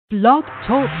Blog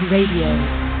Talk Radio.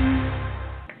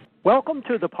 Welcome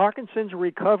to the Parkinson's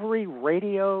Recovery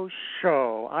Radio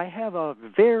Show. I have a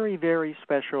very, very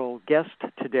special guest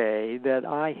today that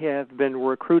I have been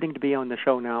recruiting to be on the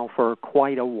show now for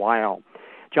quite a while.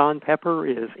 John Pepper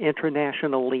is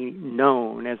internationally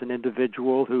known as an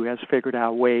individual who has figured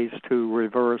out ways to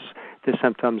reverse the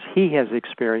symptoms he has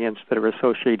experienced that are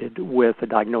associated with the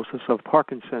diagnosis of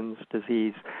Parkinson's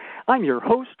disease. I'm your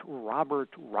host, Robert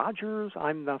Rogers.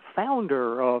 I'm the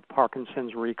founder of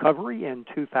Parkinson's Recovery in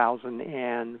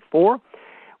 2004.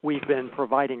 We've been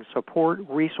providing support,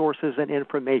 resources, and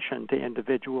information to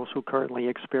individuals who currently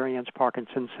experience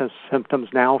Parkinson's symptoms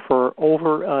now for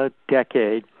over a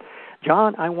decade.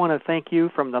 John, I want to thank you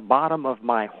from the bottom of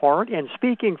my heart and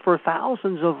speaking for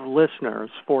thousands of listeners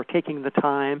for taking the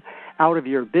time out of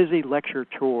your busy lecture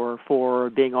tour for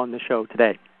being on the show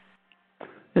today.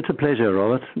 It's a pleasure,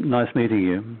 Robert. Nice meeting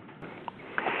you.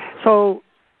 So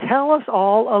tell us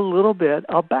all a little bit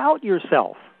about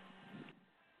yourself.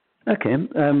 Okay.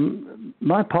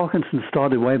 My Parkinson's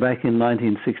started way back in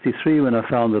 1963 when I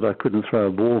found that I couldn't throw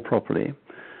a ball properly.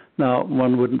 Now,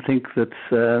 one wouldn't think that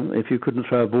if you couldn't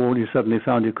throw a ball, you suddenly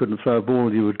found you couldn't throw a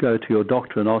ball, you would go to your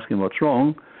doctor and ask him what's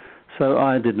wrong. So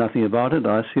I did nothing about it.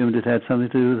 I assumed it had something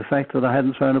to do with the fact that I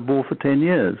hadn't thrown a ball for 10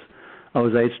 years. I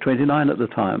was age 29 at the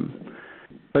time.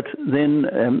 But then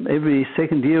every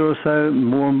second year or so,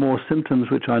 more and more symptoms,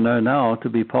 which I know now to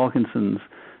be Parkinson's,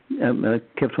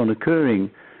 kept on occurring.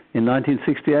 In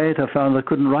 1968, I found I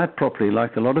couldn't write properly.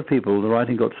 Like a lot of people, the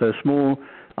writing got so small,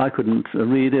 I couldn't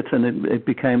read it, and it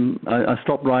became, I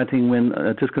stopped writing when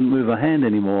I just couldn't move a hand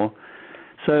anymore.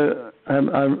 So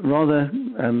I rather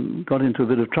got into a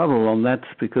bit of trouble on that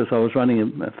because I was running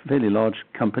a fairly large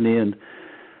company, and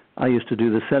I used to do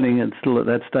the selling and still at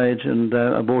that stage, and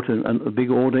I bought a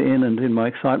big order in, and in my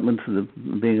excitement of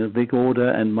being a big order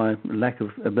and my lack of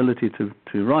ability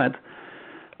to write,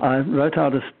 I wrote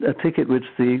out a ticket which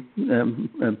the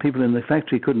people in the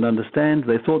factory couldn't understand.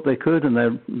 They thought they could,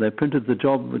 and they printed the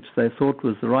job which they thought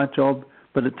was the right job,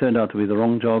 but it turned out to be the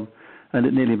wrong job, and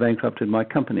it nearly bankrupted my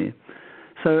company.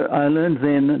 So I learned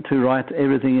then to write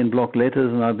everything in block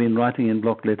letters, and I've been writing in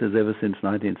block letters ever since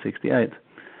 1968.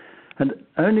 And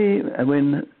only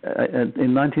when,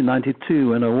 in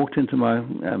 1992, when I walked into my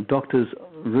doctor's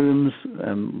rooms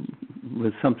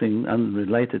with something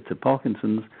unrelated to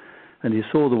Parkinson's, and he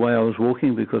saw the way I was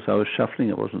walking because I was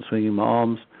shuffling, I wasn't swinging my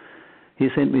arms, he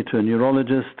sent me to a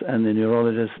neurologist, and the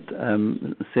neurologist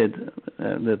said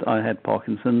that I had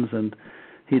Parkinson's, and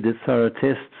he did thorough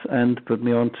tests and put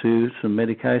me on to some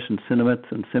medication, Cinemat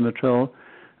and Cimetrol,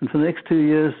 and for the next 2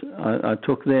 years I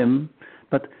took them.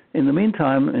 But in the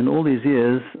meantime, in all these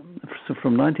years,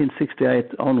 from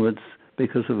 1968 onwards,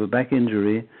 because of a back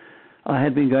injury, I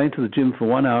had been going to the gym for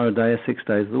 1 hour a day, 6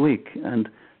 days a week. And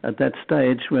at that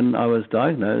stage, when I was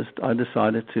diagnosed, I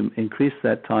decided to increase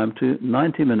that time to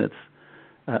 90 minutes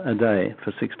a day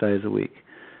for 6 days a week.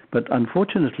 But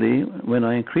unfortunately, when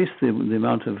I increased the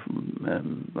amount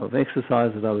of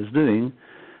exercise that I was doing,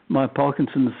 my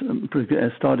Parkinson's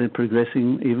started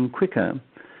progressing even quicker.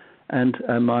 And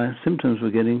my symptoms were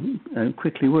getting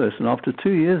quickly worse. And after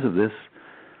 2 years of this,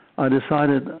 I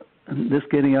decided this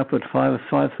getting up at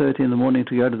 5:30 in the morning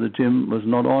to go to the gym was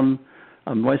not on.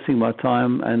 I'm wasting my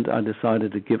time, and I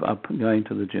decided to give up going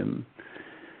to the gym.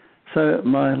 So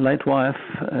my late wife,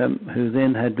 who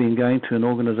then had been going to an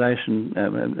organization,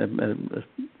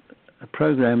 a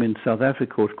program in South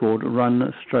Africa called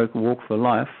Run/Walk for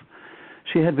Life,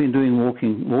 she had been doing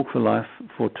Walk for Life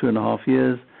for 2.5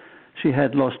 years. She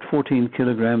had lost 14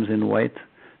 kilograms in weight.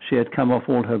 She had come off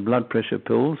all her blood pressure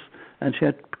pills, and she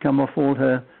had come off all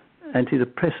her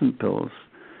antidepressant pills.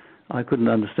 I couldn't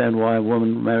understand why a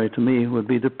woman married to me would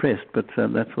be depressed, but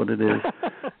that's what it is.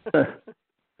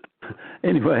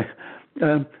 Anyway,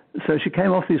 so she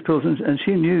came off these pills, and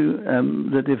she knew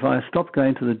that if I stopped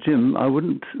going to the gym,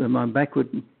 my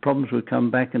problems would come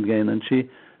back again, and she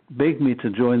begged me to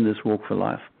join this Walk for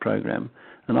Life program.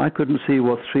 And I couldn't see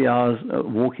what 3 hours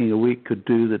walking a week could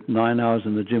do that 9 hours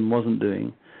in the gym wasn't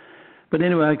doing. But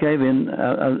anyway, I gave in.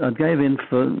 I gave in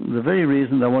for the very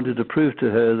reason I wanted to prove to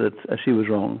her that she was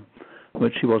wrong,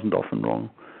 which she wasn't often wrong.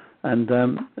 And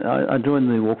I joined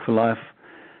the Walk for Life.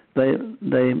 They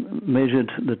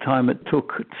measured the time it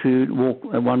took to walk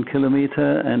 1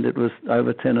 kilometer, and it was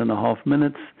over 10.5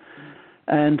 minutes.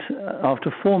 And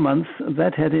after 4 months,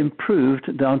 that had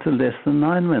improved down to less than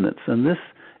 9 minutes. And this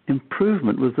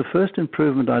improvement was the first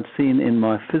improvement I'd seen in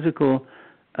my physical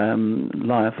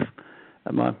life,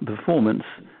 my performance,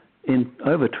 in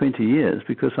over 20 years,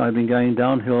 because I'd been going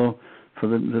downhill for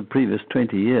the previous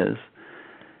 20 years.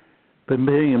 But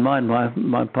bearing in mind,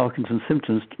 my Parkinson's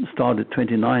symptoms started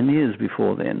 29 years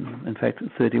before then. In fact,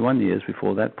 31 years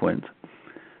before that point.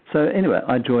 So anyway,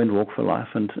 I joined Walk for Life,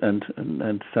 and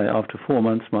say after 4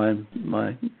 months,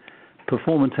 my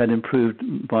performance had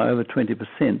improved by over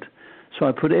 20%. So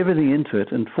I put everything into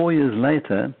it, and 4 years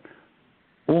later,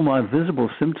 all my visible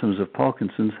symptoms of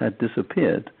Parkinson's had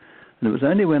disappeared. And it was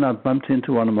only when I bumped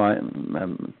into one of my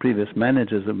previous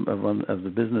managers of the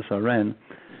business I ran,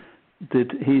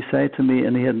 did he say to me,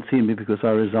 and he hadn't seen me because I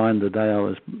resigned the day I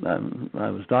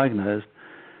was diagnosed,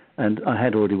 and I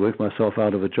had already worked myself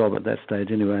out of a job at that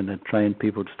stage anyway, and had trained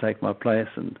people to take my place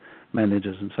and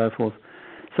managers and so forth.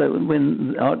 So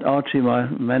when Archie, my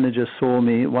manager, saw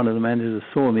me, one of the managers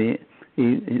saw me,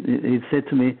 he said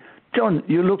to me, "John,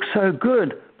 you look so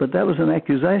good." But that was an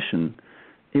accusation.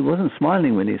 He wasn't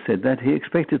smiling when he said that. He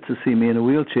expected to see me in a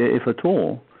wheelchair, if at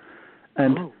all.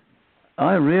 And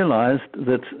I realized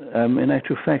that, in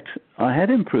actual fact, I had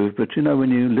improved. But, when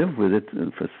you live with it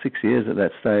for 6 years at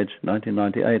that stage,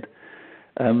 1998,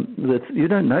 that you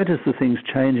don't notice the things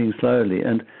changing slowly.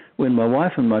 And when my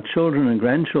wife and my children and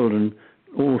grandchildren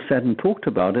all sat and talked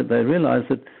about it, they realized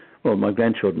that, well, my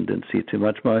grandchildren didn't see too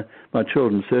much. My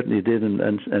children certainly did,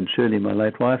 and Shirley, my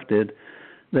late wife, did.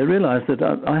 They realized that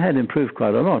I had improved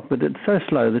quite a lot, but it's so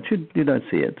slow that you don't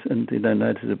see it and you don't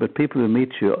notice it. But people who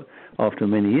meet you after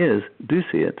many years do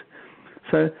see it.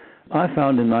 So I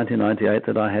found in 1998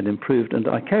 that I had improved, and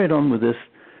I carried on with this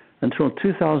until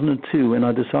 2002 when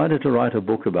I decided to write a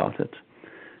book about it.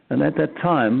 And at that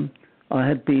time, I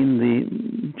had been the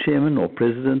chairman or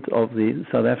president of the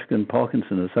South African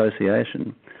Parkinson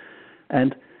Association,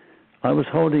 and I was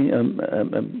holding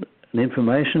an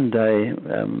information day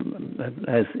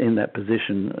as in that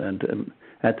position, and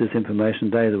at this information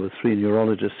day there were 3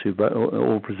 neurologists who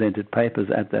all presented papers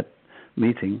at that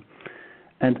meeting,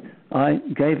 and I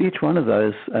gave each one of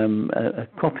those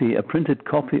a printed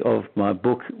copy of my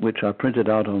book, which I printed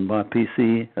out on my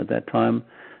PC at that time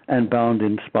and bound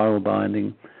in spiral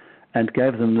binding, and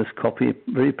gave them this copy,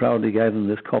 very proudly gave them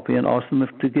this copy, and asked them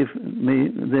to give me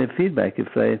their feedback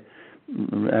if they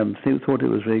thought it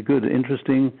was very good,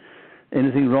 interesting,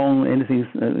 anything wrong, anything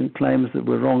claims that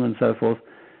were wrong, and so forth.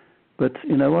 But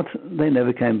you know what? They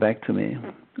never came back to me.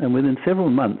 And within several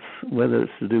months, whether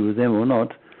it's to do with them or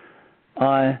not,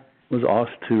 I was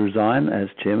asked to resign as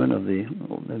chairman of the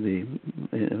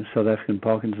South African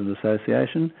Parkinson's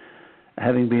Association,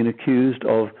 having been accused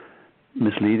of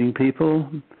misleading people,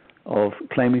 of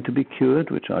claiming to be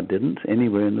cured, which I didn't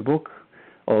anywhere in the book,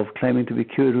 of claiming to be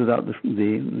cured without the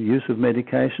use of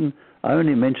medication. I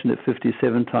only mentioned it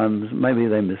 57 times. Maybe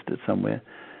they missed it somewhere.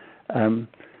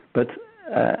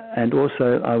 And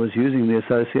also I was using the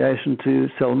association to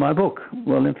sell my book.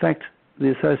 Well, in fact,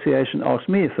 the association asked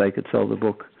me if they could sell the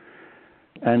book.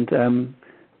 And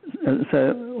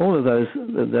so all of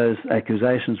those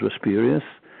accusations were spurious.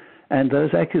 And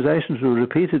those accusations were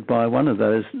repeated by one of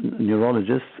those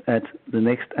neurologists at the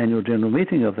next annual general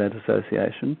meeting of that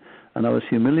association. And I was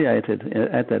humiliated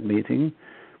at that meeting,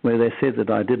 where they said that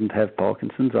I didn't have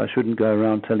Parkinson's. I shouldn't go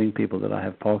around telling people that I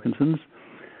have Parkinson's.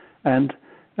 And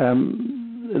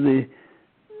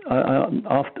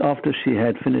after she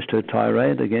had finished her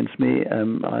tirade against me,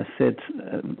 I said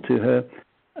to her,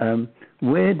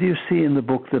 "Where do you see in the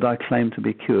book that I claim to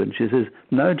be cured?" And she says,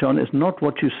 "No, John, it's not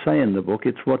what you say in the book.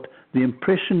 It's what the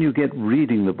impression you get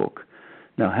reading the book."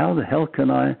 Now, how the hell can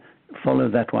I follow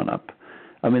that one up?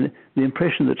 I mean, the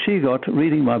impression that she got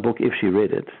reading my book, if she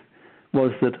read it,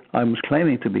 was that I was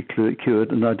claiming to be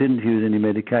cured and I didn't use any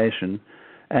medication,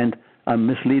 and I'm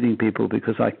misleading people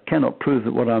because I cannot prove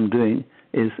that what I'm doing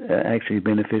is actually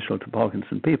beneficial to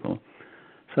Parkinson people.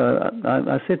 So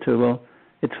I said to her, well,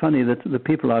 it's funny that the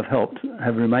people I've helped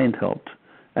have remained helped,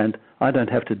 and I don't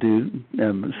have to do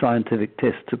scientific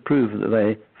tests to prove that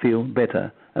they feel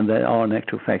better, and they are in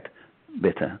actual fact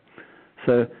better.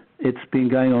 So it's been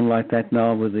going on like that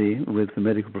now with the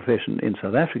medical profession in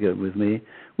South Africa with me,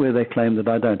 where they claim that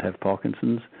I don't have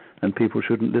Parkinson's and people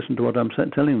shouldn't listen to what I'm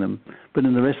telling them. But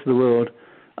in the rest of the world,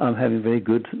 I'm having very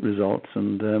good results,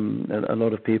 and a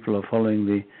lot of people are following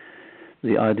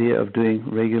the idea of doing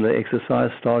regular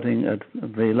exercise, starting at a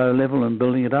very low level and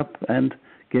building it up and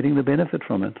getting the benefit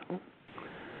from it.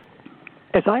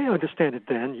 As I understand it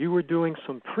then, you were doing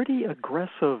some pretty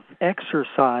aggressive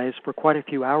exercise for quite a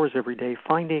few hours every day,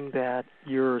 finding that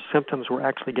your symptoms were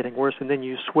actually getting worse, and then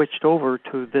you switched over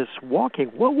to this walking.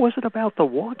 What was it about the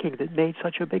walking that made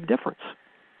such a big difference?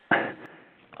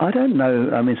 I don't know.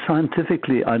 I mean,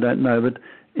 scientifically, I don't know. But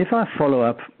if I follow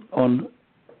up on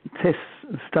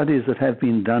studies that have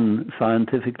been done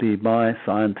scientifically by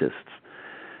scientists,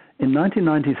 in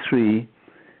 1993,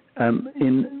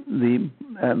 in the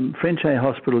French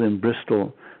Hospital in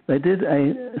Bristol, they did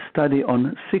a study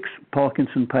on 6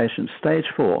 Parkinson patients, stage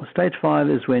 4. Stage 5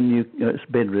 is when it's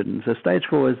bedridden. So stage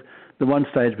 4 is the one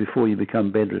stage before you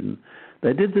become bedridden.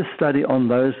 They did this study on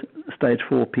those stage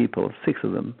 4 people, 6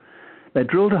 of them. They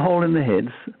drilled a hole in their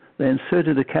heads. They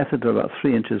inserted a catheter about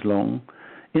 3 inches long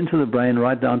into the brain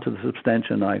right down to the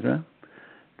substantia nigra.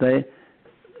 They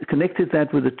connected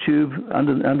that with a tube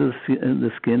under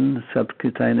the skin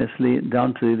subcutaneously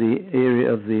down to the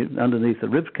area of underneath the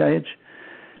rib cage.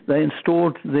 They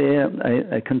installed there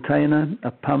a container,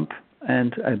 a pump,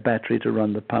 and a battery to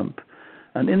run the pump.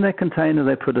 And in that container,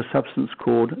 they put a substance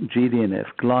called GDNF,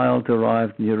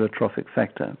 glial-derived neurotrophic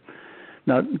factor.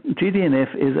 Now,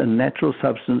 GDNF is a natural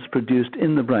substance produced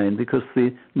in the brain because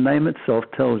the name itself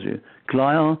tells you.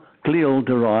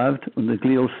 Glial-derived, and the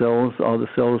glial cells are the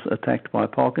cells attacked by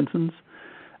Parkinson's,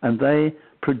 and they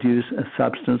produce a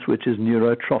substance which is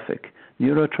neurotrophic.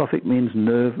 Neurotrophic means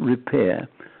nerve repair.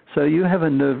 So you have a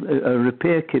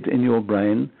repair kit in your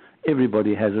brain.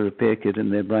 Everybody has a repair kit in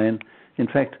their brain. In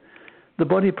fact, the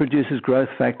body produces growth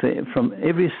factor from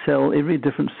every cell. Every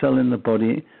different cell in the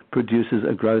body produces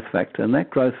a growth factor, and that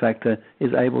growth factor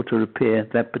is able to repair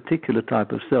that particular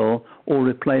type of cell or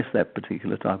replace that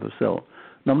particular type of cell.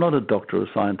 Now, I'm not a doctor or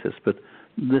scientist, but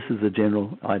this is the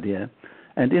general idea.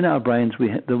 And in our brains, we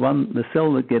have the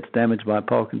cell that gets damaged by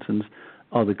Parkinson's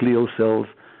are the glial cells,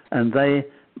 and they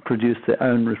produce their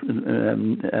own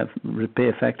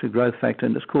repair factor, growth factor,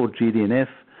 and it's called GDNF.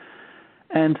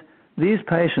 And these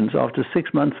patients, after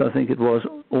 6 months, I think it was,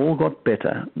 all got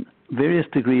better. Various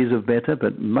degrees of better,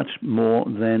 but much more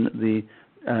than the,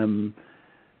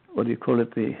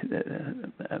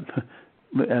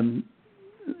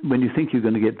 when you think you're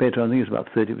going to get better, I think it's about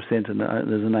 30%, and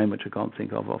there's a name which I can't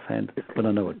think of offhand, but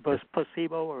I know it.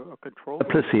 Placebo or control? A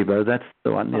placebo, that's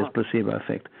the one, yes, placebo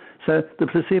effect. So the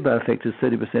placebo effect is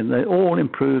 30%. They all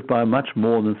improved by much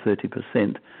more than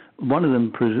 30%. One of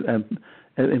them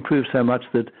improved so much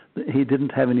that he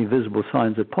didn't have any visible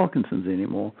signs of Parkinson's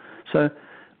anymore. So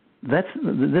this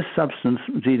substance,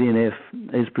 GDNF,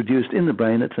 is produced in the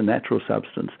brain. It's a natural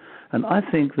substance. And I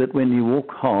think that when you walk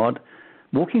hard,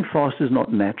 walking fast is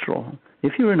not natural.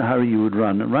 If you're in a hurry, you would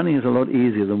run. And running is a lot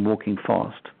easier than walking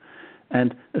fast.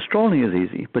 And strolling is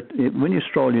easy. But when you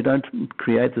stroll, you don't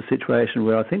create the situation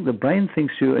where I think the brain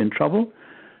thinks you're in trouble,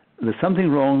 there's something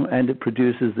wrong, and it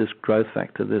produces this growth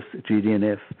factor, this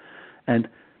GDNF. And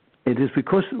it is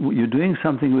because you're doing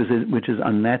something which is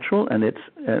unnatural, and it's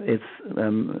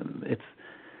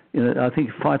I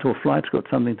think fight or flight's got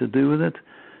something to do with it.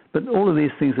 But all of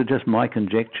these things are just my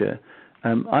conjecture.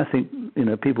 I think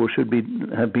people should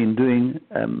have been doing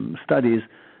studies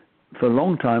for a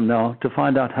long time now to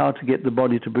find out how to get the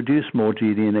body to produce more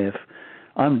GDNF.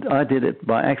 I did it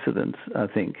by accident, I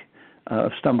think.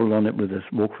 I've stumbled on it with this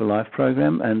Walk for Life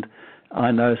program, and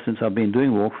I know since I've been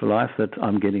doing Walk for Life that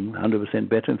I'm getting 100%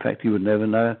 better. In fact, you would never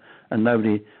know, and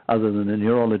nobody other than a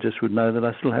neurologist would know that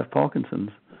I still have Parkinson's.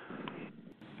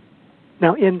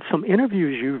 Now, in some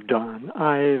interviews you've done,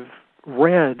 I've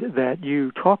read that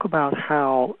you talk about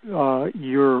how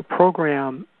your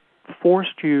program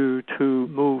forced you to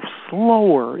move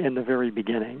slower in the very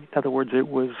beginning. In other words, it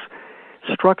was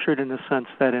structured in the sense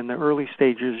that in the early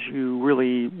stages you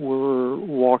really were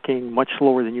walking much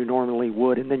slower than you normally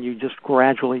would, and then you just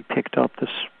gradually picked up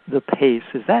the pace.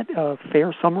 Is that a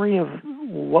fair summary of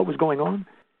what was going on?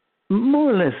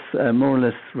 More or less,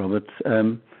 Robert.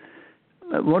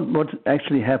 What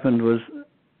actually happened was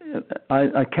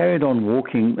I carried on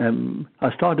walking.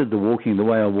 I started the walking the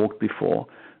way I walked before.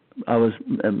 I was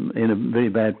in a very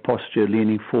bad posture,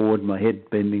 leaning forward, my head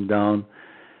bending down.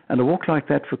 And I walked like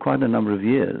that for quite a number of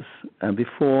years. And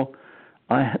because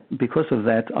of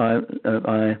that,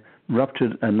 I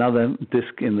ruptured another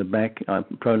disc in the back. I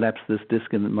prolapsed this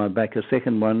disc in my back, a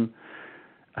second one,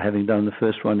 having done the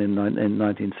first one in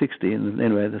 1960. And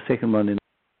anyway, the second one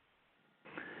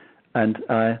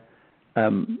I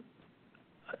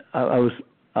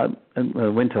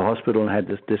went to hospital and had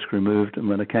this disc removed. And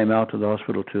when I came out of the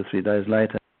hospital 2 or 3 days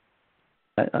later,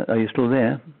 are you still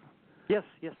there? Yes,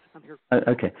 I'm here.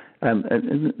 Okay. 2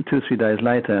 or 3 days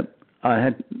later,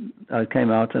 I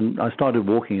came out and I started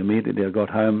walking immediately. I got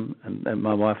home and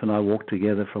my wife and I walked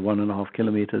together for 1.5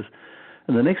 kilometers.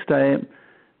 And the next day,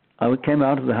 I came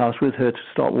out of the house with her to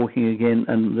start walking again,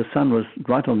 and the sun was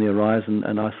right on the horizon,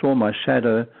 and I saw my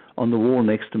shadow on the wall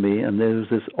next to me, and there was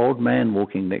this old man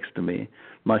walking next to me.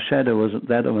 My shadow was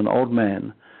that of an old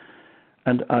man.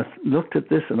 And I looked at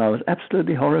this, and I was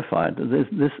absolutely horrified.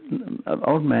 This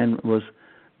old man was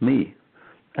me,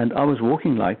 and I was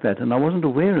walking like that, and I wasn't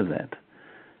aware of that.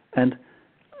 And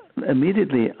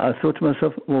immediately I thought to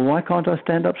myself, well, why can't I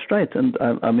stand up straight? And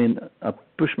I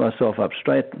pushed myself up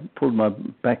straight, pulled my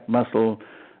back muscle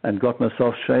and got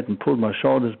myself straight and pulled my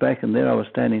shoulders back, and there I was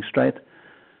standing straight.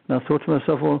 And I thought to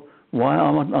myself, well, why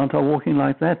aren't I walking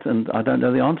like that? And I don't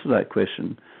know the answer to that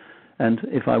question. And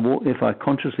if I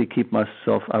consciously keep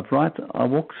myself upright, I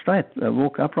walk straight, I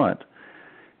walk upright.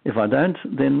 If I don't,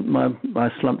 then I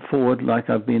slump forward like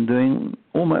I've been doing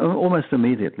almost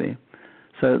immediately.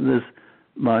 So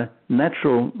my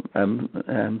natural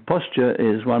posture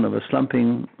is one of a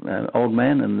slumping old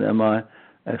man, and my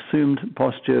assumed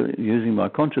posture using my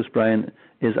conscious brain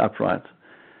is upright.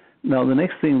 Now, the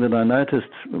next thing that I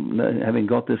noticed, having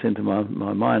got this into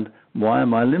my mind, why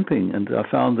am I limping? And I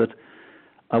found that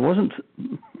I wasn't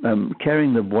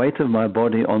carrying the weight of my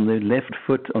body on the left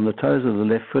foot, on the toes of the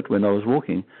left foot when I was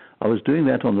walking. I was doing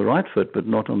that on the right foot, but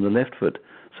not on the left foot.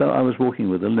 So I was walking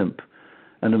with a limp.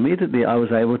 And immediately I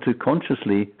was able to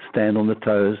consciously stand on the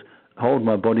toes, hold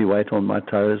my body weight on my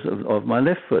toes of my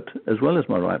left foot as well as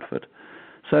my right foot.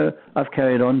 So I've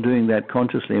carried on doing that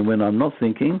consciously, and when I'm not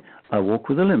thinking, I walk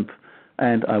with a limp.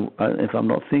 And if I'm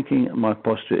not thinking, my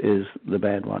posture is the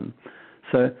bad one.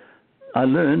 So I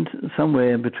learned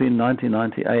somewhere between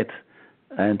 1998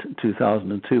 and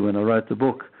 2002 when I wrote the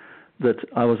book that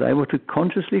I was able to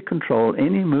consciously control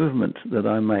any movement that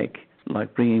I make,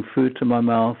 like bringing food to my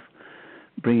mouth,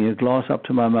 bringing a glass up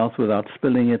to my mouth without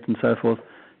spilling it and so forth.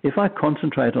 If I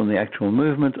concentrate on the actual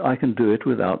movement, I can do it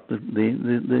without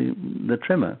the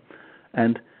tremor.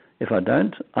 And if I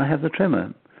don't, I have the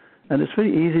tremor. And it's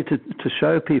very easy to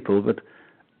show people, but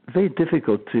very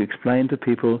difficult to explain to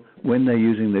people when they're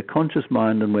using their conscious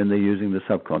mind and when they're using the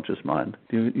subconscious mind.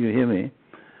 Do you hear me?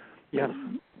 Yes.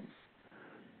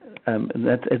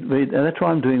 That's why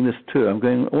I'm doing this too. I'm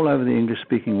going all over the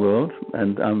English-speaking world,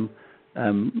 and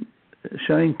I'm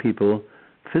showing people,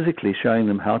 physically showing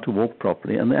them how to walk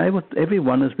properly. And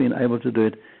everyone has been able to do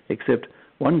it, except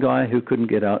one guy who couldn't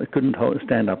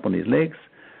stand up on his legs,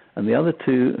 and the other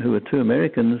two, who were two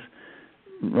Americans,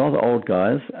 rather old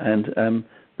guys, and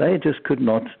they just could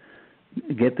not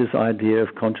get this idea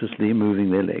of consciously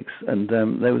moving their legs. And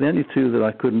they were the only two that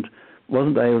I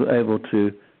wasn't able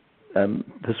to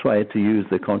persuade to use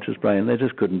their conscious brain. They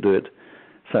just couldn't do it.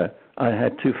 So I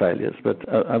had two failures, but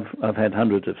I've had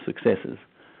hundreds of successes.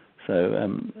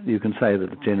 So you can say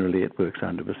that generally it works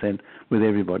 100% with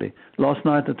everybody. Last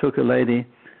night I took a lady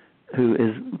who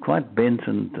is quite bent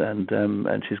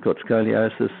and she's got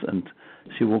scoliosis and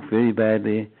she walked very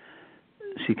badly.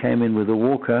 She came in with a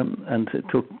walker, and it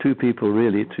took two people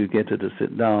really to get her to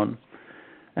sit down.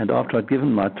 And after I'd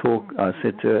given my talk, I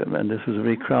said to her, and this was a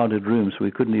very crowded room, so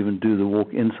we couldn't even do the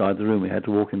walk inside the room. We had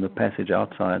to walk in the passage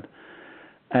outside.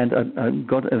 And I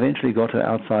eventually got her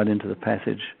outside into the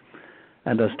passage.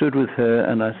 And I stood with her,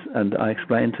 and I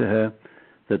explained to her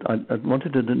that I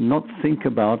wanted her to not think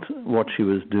about what she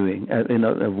was doing,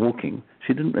 walking.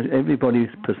 She didn't. Everybody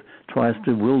tries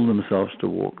to will themselves to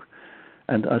walk.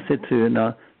 And I said to her,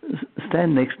 now,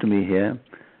 stand next to me here.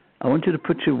 I want you to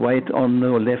put your weight on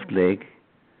your left leg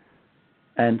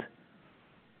and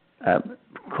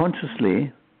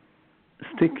consciously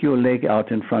stick your leg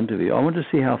out in front of you. I want to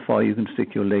see how far you can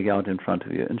stick your leg out in front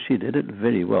of you. And she did it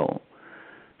very well.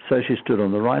 So she stood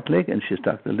on the right leg and she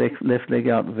stuck the left leg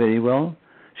out very well.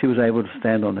 She was able to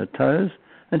stand on her toes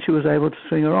and she was able to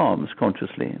swing her arms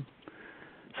consciously.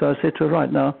 So I said to her,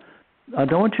 right now, I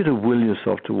don't want you to will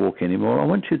yourself to walk anymore. I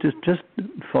want you to just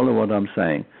follow what I'm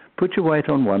saying. Put your weight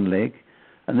on one leg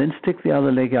and then stick the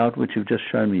other leg out, which you've just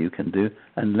shown me you can do,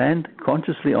 and land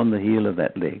consciously on the heel of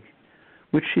that leg,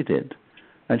 which she did.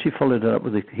 And she followed it up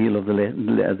with the heel of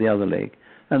the other leg.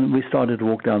 And we started to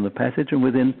walk down the passage, and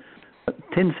within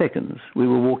 10 seconds we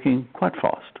were walking quite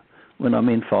fast. When I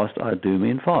mean fast, I do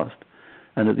mean fast.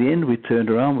 And at the end, we turned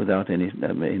around without any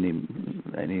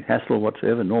hassle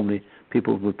whatsoever. Normally,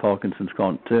 people with Parkinson's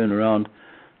can't turn around.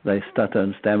 They stutter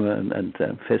and stammer and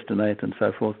festinate and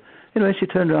so forth. Anyway, she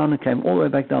turned around and came all the way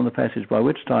back down the passage, by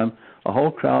which time a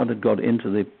whole crowd had got into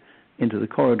the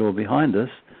corridor behind us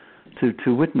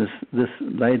to witness this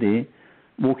lady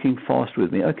walking fast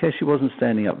with me. Okay, she wasn't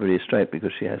standing up very straight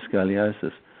because she has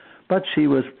scoliosis, but she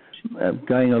was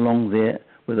going along there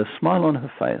with a smile on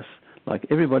her face like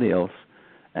everybody else.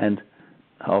 And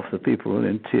half the people were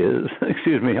in tears.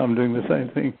 Excuse me, I'm doing the same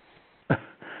thing.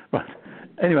 But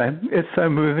anyway, it's so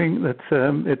moving that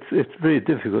it's very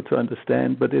difficult to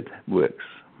understand, but it works.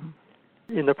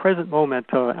 In the present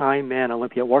moment, I'm in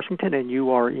Olympia, Washington, and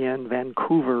you are in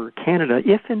Vancouver, Canada.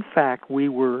 If, in fact, we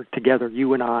were together,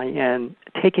 you and I, and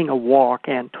taking a walk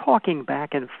and talking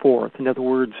back and forth, in other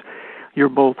words, you're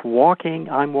both walking,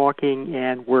 I'm walking,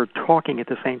 and we're talking at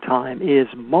the same time. Is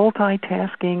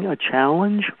multitasking a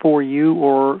challenge for you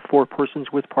or for persons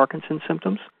with Parkinson's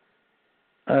symptoms?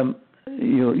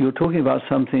 You're talking about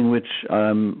something which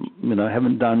I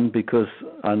haven't done because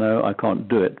I know I can't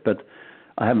do it, but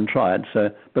I haven't tried.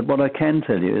 But what I can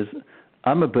tell you is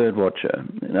I'm a bird watcher,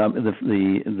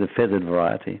 the feathered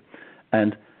variety,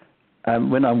 and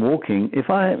when I'm walking, if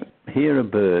I hear a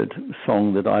bird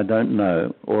song that I don't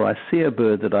know, or I see a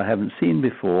bird that I haven't seen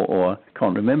before or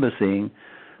can't remember seeing,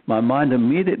 my mind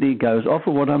immediately goes off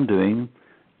of what I'm doing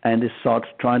and it starts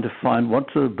trying to find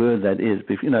what sort of bird that is,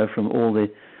 from all the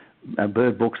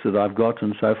bird books that I've got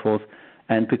and so forth.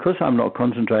 And because I'm not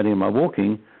concentrating on my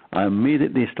walking, I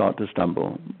immediately start to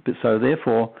stumble. So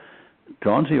therefore, to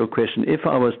answer your question, if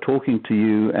I was talking to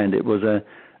you and it was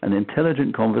an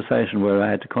intelligent conversation where I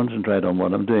had to concentrate on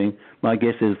what I'm doing, my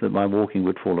guess is that my walking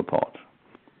would fall apart.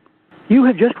 You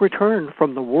have just returned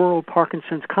from the World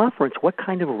Parkinson's Conference. What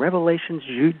kind of revelations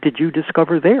did you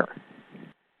discover there?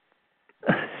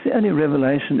 The only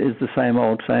revelation is the same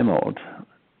old, same old.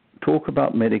 Talk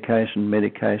about medication,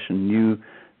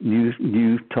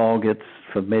 new targets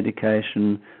for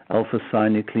medication,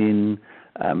 alpha-synuclein,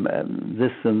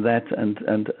 this and that,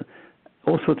 and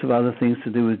all sorts of other things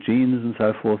to do with genes and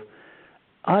so forth.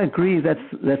 I agree that's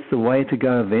the way to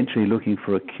go eventually, looking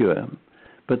for a cure.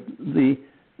 But the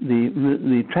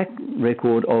track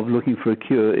record of looking for a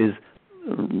cure is,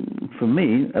 for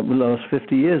me, over the last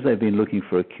 50 years they've been looking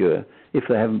for a cure, if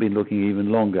they haven't been looking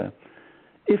even longer.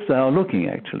 If they are looking,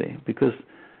 actually, because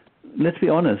let's be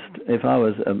honest, if I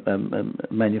was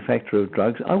a manufacturer of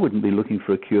drugs, I wouldn't be looking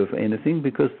for a cure for anything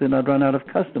because then I'd run out of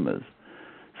customers.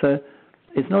 So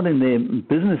it's not in their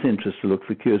business interest to look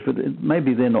for cures, but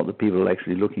maybe they're not the people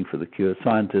actually looking for the cure.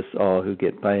 Scientists are, who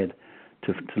get paid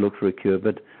to look for a cure.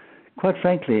 But quite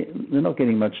frankly, they're not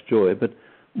getting much joy. But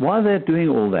while they're doing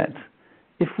all that,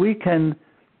 if we can,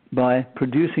 by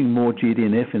producing more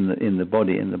GDNF in the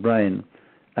body, in the brain,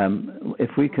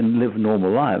 if we can live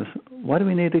normal lives, why do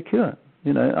we need a cure?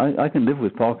 I can live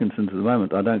with Parkinson's at the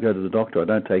moment. I don't go to the doctor. I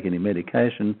don't take any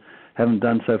medication. Haven't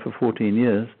done so for 14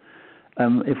 years.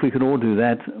 If we could all do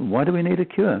that, why do we need a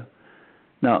cure?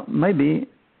 Now, maybe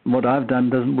what I've done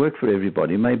doesn't work for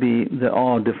everybody. Maybe there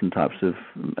are different types of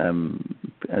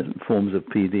forms of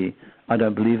PD. I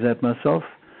don't believe that myself.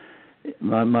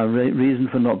 My reason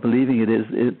for not believing it is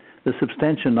the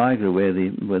substantia nigra,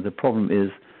 where the problem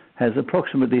is, has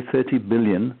approximately 30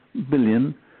 billion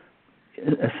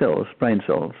cells, brain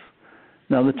cells.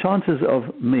 Now, the chances of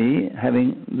me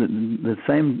having the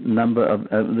same number of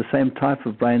the same type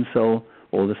of brain cell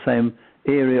or the same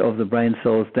area of the brain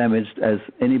cells damaged as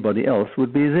anybody else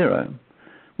would be zero.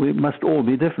 We must all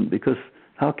be different, because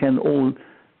how can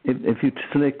if you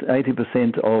select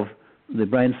 80% of the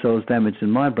brain cells damaged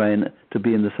in my brain to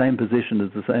be in the same position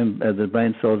as the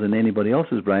brain cells in anybody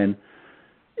else's brain,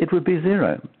 it would be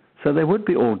zero. So they would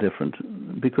be all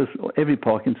different, because every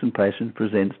Parkinson patient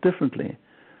presents differently.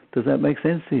 Does that make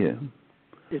sense to you?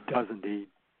 It does indeed.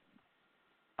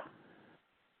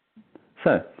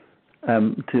 So,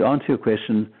 to answer your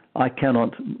question, I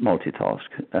cannot multitask,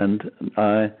 and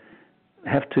I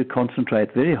have to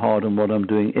concentrate very hard on what I'm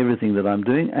doing, everything that I'm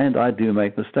doing, and I do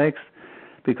make mistakes,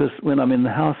 because when I'm in the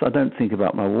house, I don't think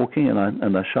about my walking, and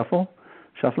I shuffle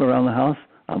around the house.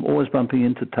 I'm always bumping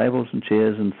into tables and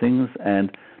chairs and things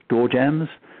and door jambs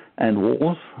and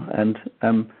walls, and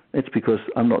it's because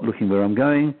I'm not looking where I'm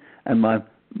going, and my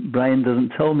brain doesn't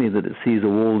tell me that it sees a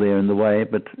wall there in the way,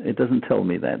 but it doesn't tell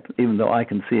me that, even though I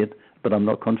can see it, but I'm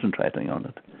not concentrating on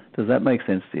it. Does that make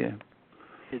sense to you?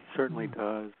 It certainly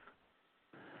does.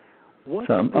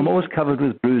 So I'm always covered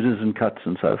with bruises and cuts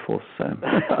and so forth, so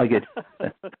I get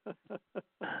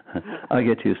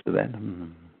used to that.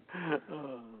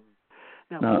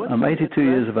 Now, I'm 82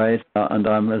 years of age, and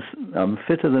I'm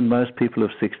fitter than most people of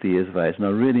 60 years of age, and I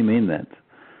really mean that.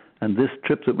 And this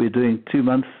trip that we're doing, 2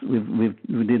 months,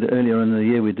 we did earlier in the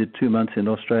year, we did 2 months in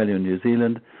Australia and New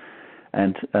Zealand,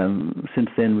 and since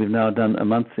then we've now done a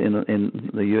month in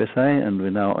the USA, and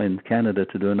we're now in Canada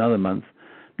to do another month.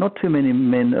 Not too many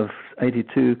men of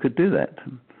 82 could do that,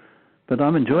 but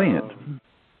I'm enjoying it.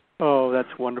 Oh,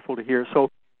 that's wonderful to hear.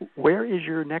 So where is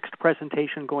your next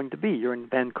presentation going to be? You're in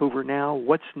Vancouver now.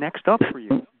 What's next up for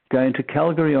you? Going to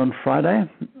Calgary on Friday,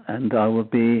 and I will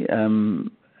be...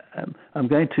 I'm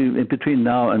going to, in between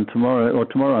now and tomorrow,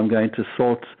 I'm going to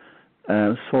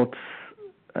Sault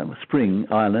Spring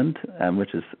Island,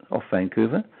 which is off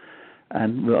Vancouver,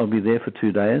 and I'll be there for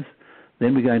 2 days.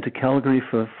 Then we're going to Calgary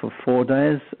for 4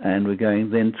 days, and we're going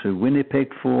then to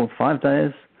Winnipeg for 5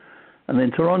 days, and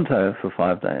then Toronto for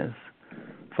 5 days.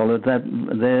 Followed that,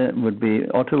 there would be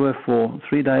Ottawa for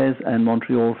 3 days and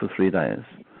Montreal for 3 days.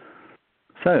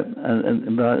 So,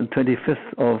 and by the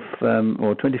 25th or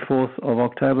 24th of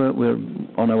October, we're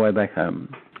on our way back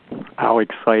home. How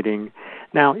exciting.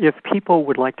 Now, if people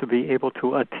would like to be able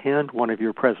to attend one of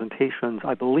your presentations,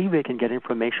 I believe they can get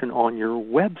information on your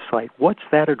website. What's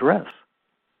that address?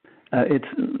 It's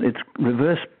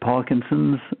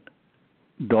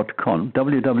reverseparkinsons.com,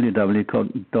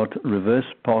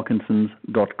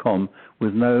 www.reverseparkinsons.com,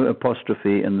 with no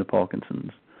apostrophe in the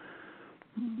Parkinsons.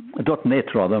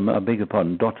 .net, rather, I beg your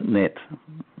pardon, .net.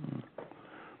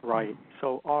 Right.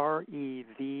 So ReverseParkinsons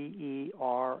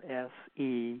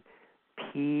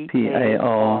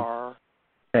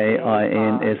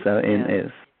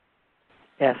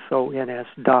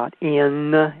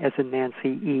SONS.in, as in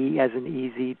Nancy, E as in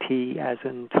easy, T as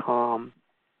in Tom.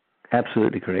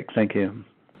 Absolutely correct. Thank you.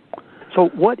 So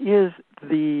what is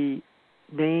the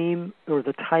name or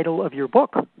the title of your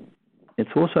book?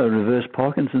 It's also Reverse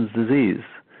Parkinsons Disease,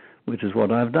 which is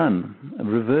what I've done.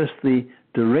 Reverse the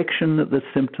direction that the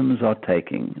symptoms are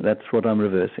taking. That's what I'm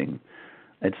reversing.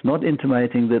 It's not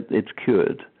intimating that it's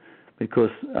cured,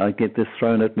 because I get this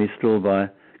thrown at me still by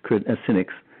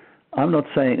cynics. I'm not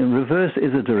saying, and reverse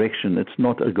is a direction, it's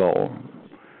not a goal.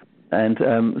 And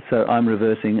so I'm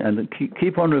reversing and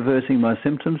keep on reversing my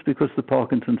symptoms, because the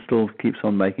Parkinson still keeps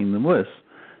on making them worse.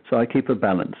 So I keep a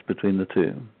balance between the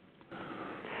two.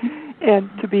 And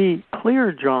to be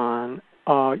clear, John,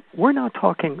 we're not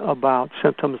talking about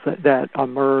symptoms that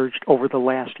emerged over the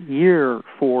last year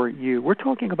for you. We're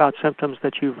talking about symptoms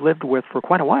that you've lived with for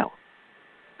quite a while.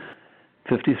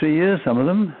 53 years, some of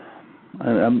them.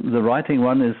 The writing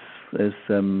one is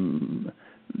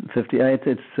 58.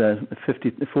 It's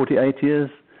 48 years.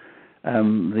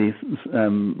 The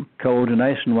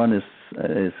coordination one is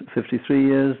 53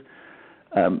 years.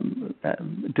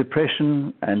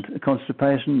 Depression and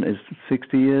constipation is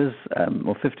 60 years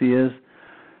or 50 years.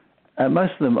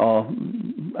 Most of them are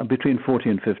between 40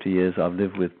 and 50 years I've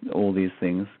lived with all these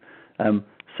things. Some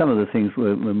of the things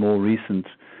were more recent.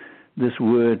 This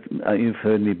word, you've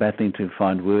heard me battling to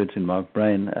find words in my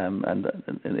brain, and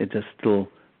it just still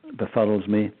befuddles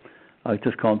me. I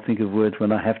just can't think of words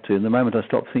when I have to. And the moment I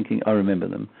stop thinking, I remember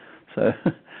them. So,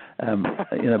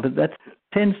 but that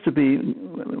tends to be,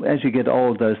 as you get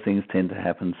old, those things tend to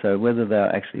happen. So whether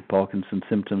they're actually Parkinson's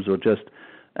symptoms or just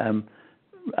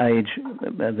age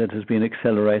that has been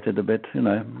accelerated a bit,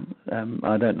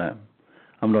 I don't know.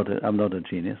 I'm not a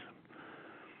genius.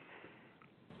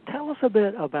 Tell us a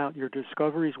bit about your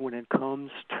discoveries when it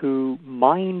comes to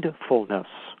mindfulness.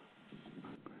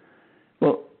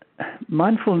 Well,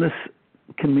 mindfulness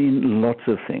can mean lots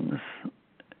of things.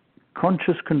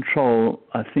 Conscious control,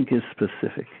 I think, is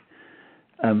specific.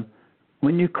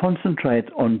 When you concentrate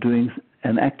on doing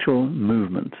an actual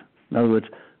movement, in other words,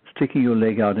 sticking your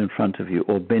leg out in front of you,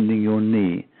 or bending your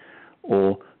knee,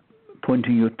 or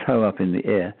pointing your toe up in the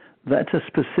air, that's a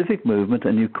specific movement,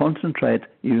 and you concentrate,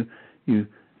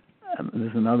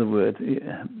 there's another word,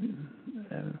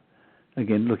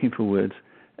 again, looking for words.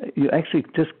 You're actually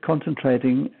just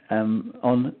concentrating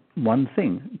on one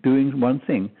thing, doing one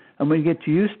thing. And when you get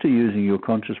used to using your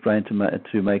conscious brain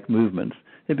to make movements,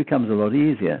 it becomes a lot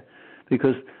easier.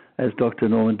 Because, as Dr.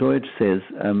 Norman Deutsch says,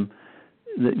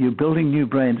 that you're building new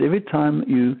brains. Every time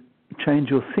you change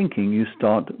your thinking, you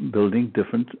start building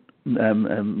different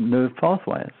nerve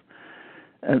pathways.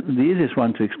 The easiest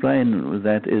one to explain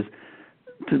that is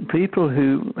to people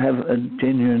who have a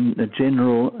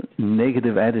general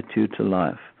negative attitude to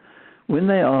life. When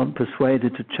they are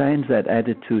persuaded to change that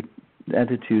attitude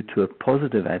to a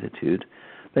positive attitude,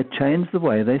 they change the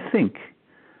way they think.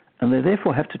 And they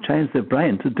therefore have to change their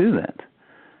brain to do that.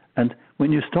 And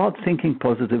when you start thinking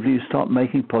positively, you start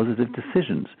making positive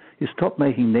decisions. You stop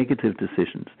making negative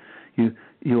decisions.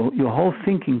 Your whole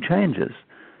thinking changes.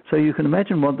 So you can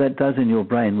imagine what that does in your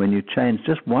brain when you change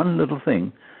just one little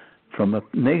thing from a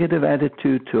negative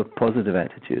attitude to a positive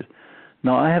attitude.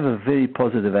 Now, I have a very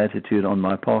positive attitude on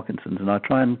my Parkinson's, and I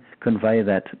try and convey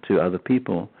that to other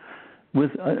people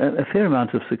with a fair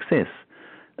amount of success.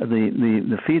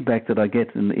 The feedback that I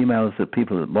get in the emails that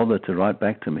people that bother to write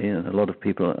back to me, and a lot of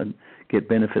people get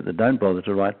benefit that don't bother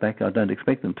to write back, I don't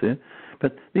expect them to,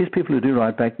 but these people who do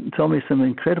write back tell me some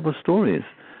incredible stories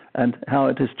and how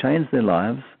it has changed their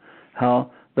lives,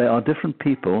 how they are different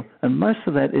people, and most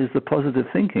of that is the positive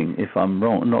thinking, if I'm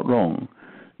not wrong.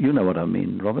 You know what I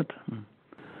mean, Robert?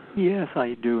 Yes,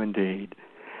 I do indeed.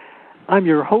 I'm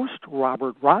your host,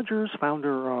 Robert Rogers,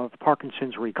 founder of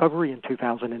Parkinson's Recovery in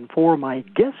 2004. My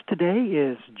guest today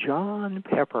is John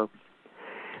Pepper.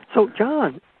 So,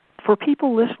 John, for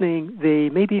people listening, they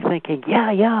may be thinking, yeah,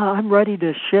 I'm ready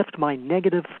to shift my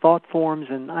negative thought forms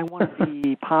and I want to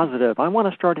be positive. I want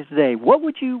to start it today. What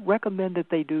would you recommend that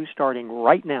they do starting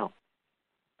right now?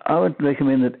 I would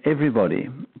recommend that everybody,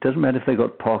 doesn't matter if they've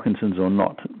got Parkinson's or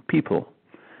not, people,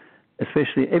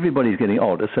 especially everybody's getting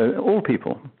older, so all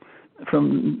people,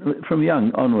 from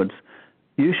young onwards,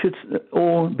 you should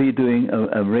all be doing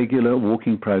a regular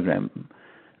walking program.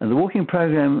 And the walking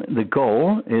program, the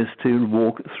goal is to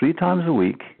walk 3 times a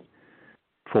week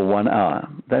for 1 hour.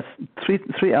 That's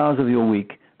 3 hours of your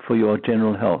week for your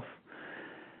general health.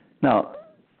 Now,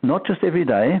 not just every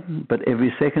day, but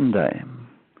every second day.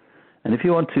 And if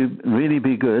you want to really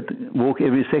be good, walk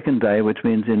every second day, which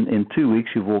means in 2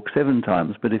 weeks you've walked 7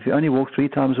 times. But if you only walk 3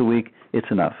 times a week, it's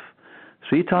enough.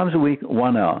 3 times a week,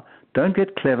 1 hour. Don't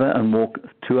get clever and walk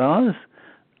 2 hours.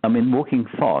 I mean, walking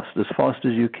fast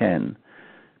as you can,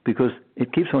 because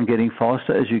it keeps on getting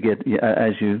faster as you get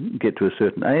to a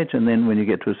certain age, and then when you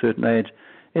get to a certain age,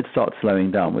 it starts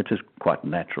slowing down, which is quite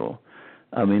natural.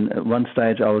 I mean, at one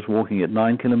stage I was walking at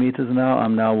 9 kilometers an hour.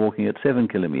 I'm now walking at 7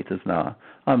 kilometers an hour.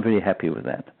 I'm very happy with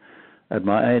that. At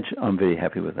my age, I'm very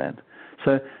happy with that.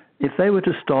 So if they were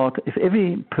to start, if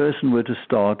every person were to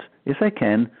start, if they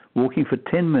can, walking for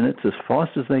 10 minutes as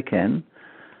fast as they can,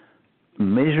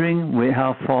 measuring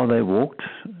how far they walked,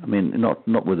 I mean,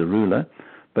 not with a ruler,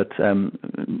 but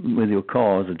with your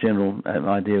car as a general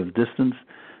idea of distance,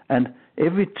 and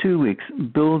every 2 weeks,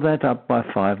 build that up by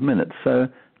 5 minutes. So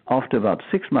after about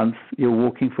 6 months, you're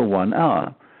walking for 1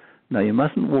 hour. Now, you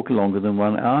mustn't walk longer than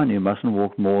 1 hour, and you mustn't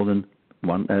walk more than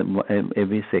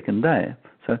every second day.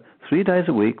 So 3 days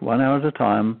a week, 1 hour at a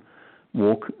time,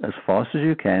 walk as fast as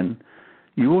you can.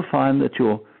 You will find that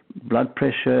your blood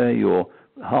pressure, your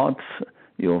heart,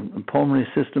 your pulmonary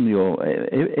system,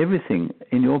 everything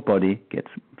in your body gets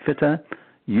fitter,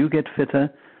 you get fitter,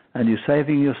 and you're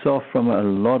saving yourself from a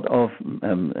lot of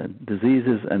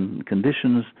diseases and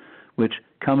conditions which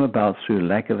come about through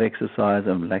lack of exercise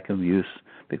and lack of use,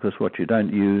 because what you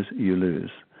don't use, you lose.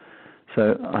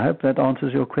 So I hope that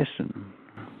answers your question.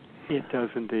 It does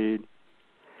indeed.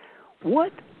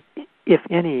 What, if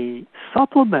any,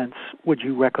 supplements would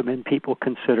you recommend people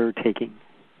consider taking?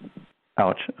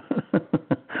 Ouch.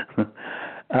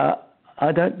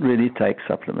 I don't really take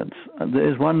supplements.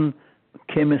 There's one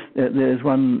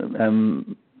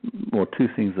or 2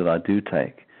 things that I do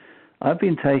take. I've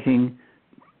been taking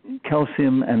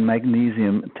calcium and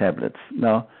magnesium tablets.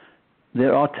 Now,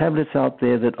 there are tablets out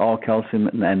there that are calcium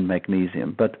and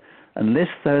magnesium, but unless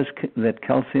that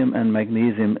calcium and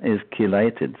magnesium is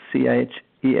chelated,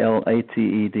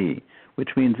 CHELATED, which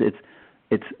means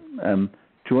it's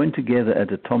joined together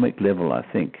at atomic level, I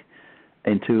think,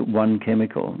 into one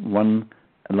chemical. One,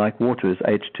 like water, is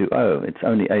H2O. It's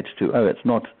only H2O. It's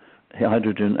not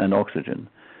hydrogen and oxygen.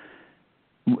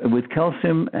 With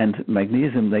calcium and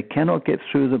magnesium, they cannot get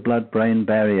through the blood-brain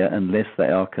barrier unless they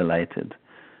are chelated.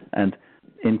 And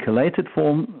in chelated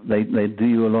form, they do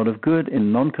you a lot of good.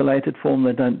 In non-chelated form,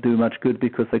 they don't do much good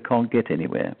because they can't get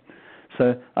anywhere.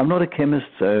 So I'm not a chemist,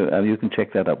 so you can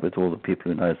check that up with all the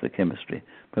people who knows the chemistry.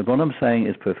 But what I'm saying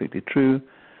is perfectly true.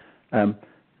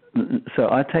 So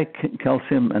I take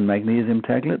calcium and magnesium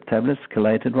tablets,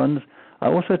 chelated ones. I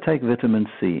also take vitamin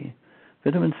C.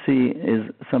 Vitamin C is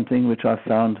something which I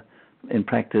found in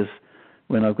practice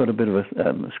when I've got a bit of a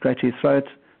scratchy throat.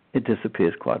 It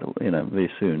disappears very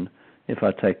soon. If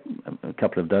I take a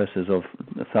couple of doses of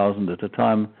 1,000 at a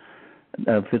time,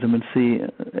 vitamin C,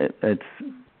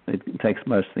 it takes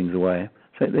most things away.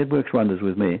 So it works wonders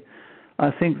with me.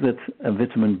 I think that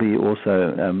vitamin B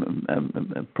also,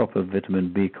 a proper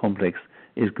vitamin B complex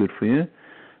is good for you.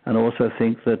 And I also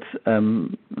think that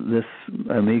this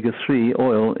omega-3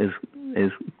 oil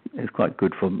is quite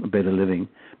good for better living.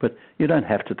 But you don't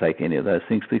have to take any of those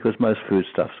things because most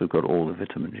foodstuffs have got all the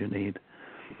vitamins you need.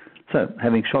 So,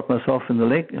 having shot myself in the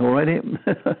leg already,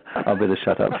 I better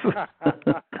shut up.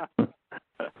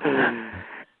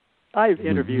 I've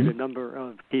interviewed a number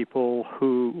of people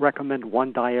who recommend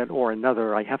one diet or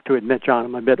another. I have to admit, John,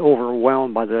 I'm a bit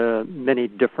overwhelmed by the many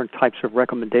different types of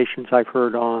recommendations I've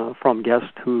heard from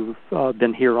guests who've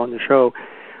been here on the show.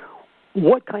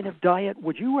 What kind of diet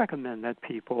would you recommend that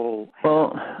people have?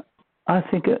 Well, I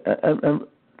think a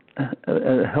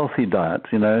healthy diet,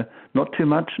 not too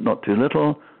much, not too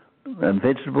little,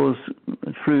 vegetables,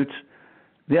 fruit.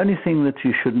 The only thing that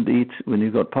you shouldn't eat when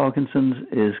you've got Parkinson's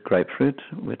is grapefruit,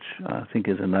 which I think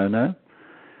is a no-no.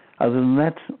 Other than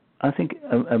that, I think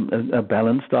a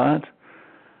balanced diet.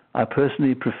 I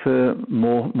personally prefer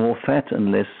more fat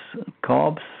and less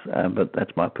carbs, but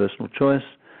that's my personal choice.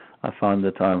 I find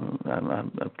that I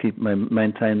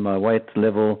maintain my weight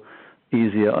level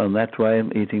easier on that way,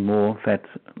 eating more fat,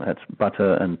 that's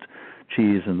butter and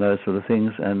cheese and those sort of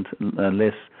things, and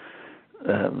less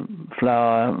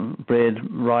flour, bread,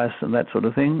 rice, and that sort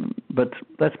of thing. But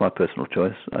that's my personal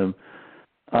choice.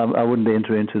 I wouldn't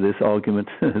enter into this argument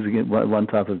one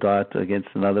type of diet against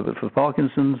another. But for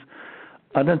Parkinson's,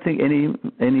 I don't think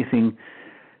anything.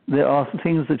 There are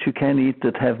things that you can eat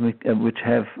that which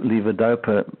have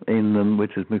levodopa in them,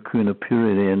 which is mucuna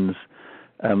pruriens.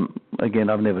 Again,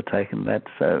 I've never taken that,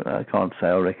 so I can't say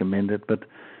I'll recommend it. But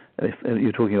if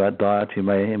you're talking about diet, you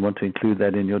may want to include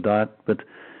that in your diet. But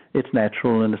it's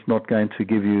natural, and it's not going to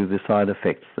give you the side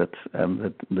effects that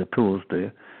the pills do.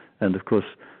 And of course,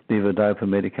 levodopa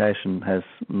medication has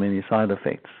many side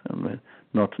effects, and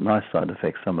not nice side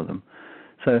effects, some of them.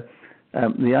 So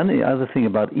the only other thing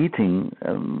about eating,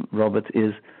 Robert,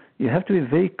 is you have to be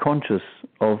very conscious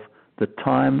of the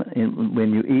time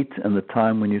when you eat and the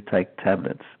time when you take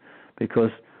tablets,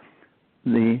 because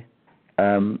the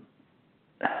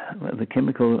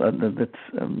chemical that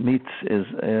meat is,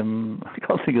 I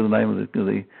can't think of the name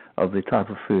of the type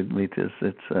of food meat is.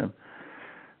 It's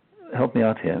help me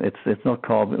out here. It's not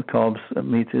carbs.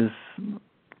 Meat is.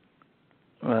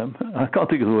 I can't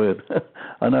think of the word.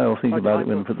 I know I'll think about it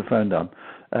when I put the phone down.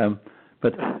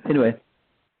 But anyway,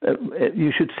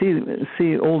 you should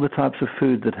see all the types of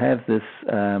food that have this.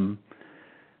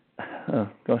 Oh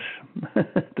gosh,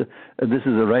 this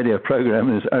is a radio program.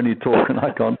 There's only talk, and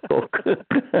I can't talk.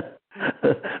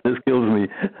 This kills me.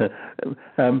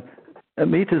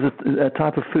 Meat is a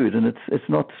type of food, and it's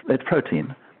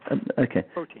protein. Okay.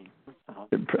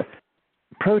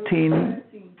 Protein.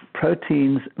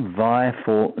 Proteins vie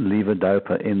for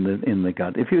levodopa in the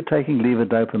gut. If you're taking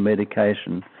levodopa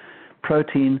medication,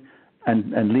 protein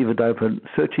and levodopa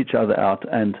search each other out,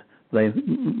 and they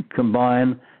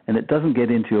combine, and it doesn't get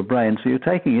into your brain. So you're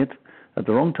taking it at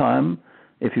the wrong time.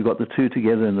 If you've got the two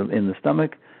together in the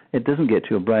stomach, it doesn't get to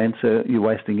your brain, so you're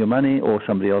wasting your money or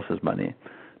somebody else's money.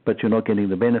 But you're not getting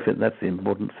the benefit. That's the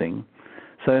important thing.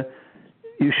 So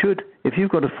you should, if you've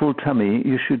got a full tummy,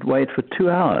 you should wait for 2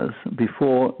 hours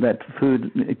before that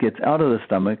food gets out of the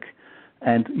stomach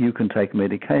and you can take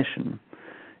medication.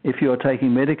 If you are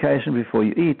taking medication before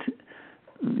you eat,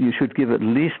 you should give at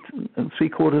least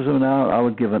 3/4 of an hour. I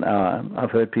would give an hour.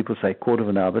 I've heard people say 1/4 of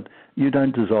an hour, but you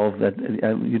don't dissolve that.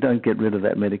 You don't get rid of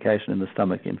that medication in the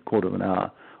stomach in 1/4 of an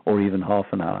hour or even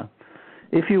half an hour.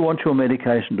 If you want your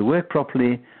medication to work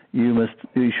properly, you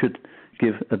should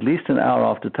give at least an hour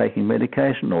after taking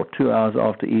medication or 2 hours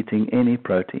after eating any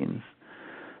proteins.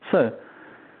 So,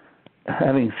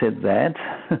 having said that,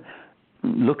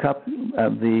 look up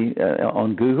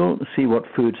on Google, see what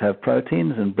foods have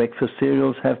proteins, and breakfast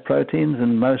cereals have proteins,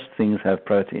 and most things have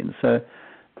proteins. So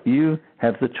you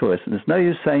have the choice. And there's no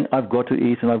use saying, I've got to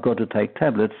eat and I've got to take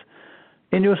tablets.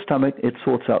 In your stomach, it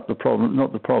sorts out the problem,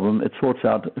 not the problem, it sorts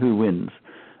out who wins.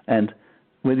 And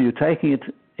whether you're taking it,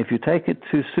 if you take it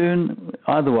too soon,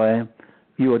 either way,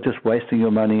 you are just wasting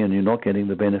your money and you're not getting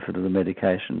the benefit of the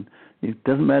medication. It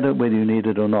doesn't matter whether you need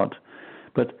it or not.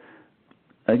 But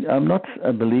I'm not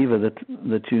a believer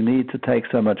that you need to take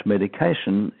so much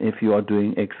medication if you are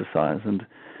doing exercise. And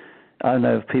I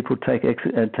know people take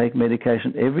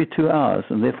medication every 2 hours,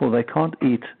 and therefore they can't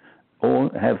eat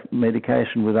or have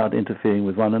medication without interfering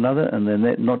with one another, and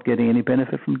they're not getting any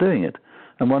benefit from doing it.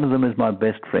 And one of them is my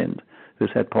best friend,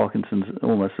 who's had Parkinson's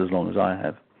almost as long as I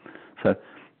have. So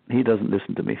he doesn't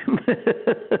listen to me.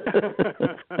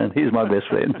 And he's my best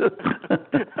friend.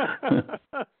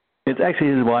 It's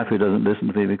actually his wife who doesn't listen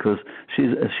to me, because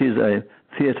she's a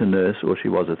theatre nurse, or she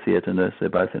was a theatre nurse. They're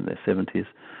both in their 70s.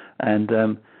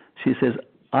 And she says,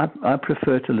 I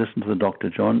prefer to listen to the doctor,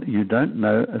 John. You don't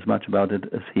know as much about it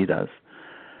as he does.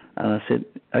 And I said,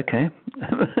 okay,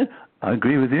 I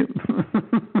agree with you.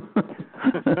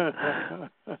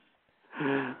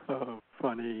 Oh,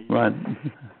 funny. Right.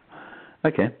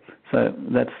 Okay, so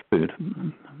that's food.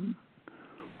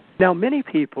 Now, many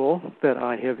people that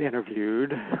I have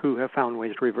interviewed who have found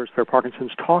ways to reverse their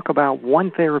Parkinson's talk about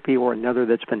one therapy or another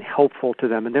that's been helpful to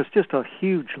them. And there's just a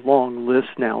huge, long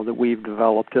list now that we've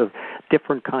developed of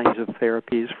different kinds of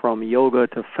therapies, from yoga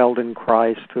to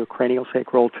Feldenkrais to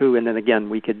craniosacral to, and then again,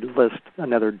 we could list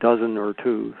another dozen or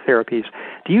two therapies.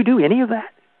 Do you do any of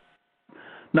that?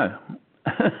 No.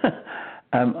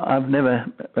 I've never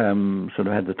sort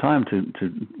of had the time to,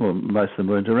 well, most of them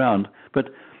weren't around, but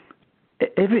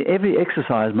every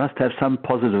exercise must have some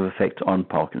positive effect on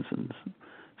Parkinson's.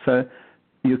 So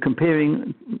you're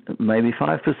comparing maybe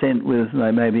 5% with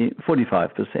maybe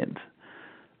 45%.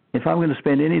 If I'm going to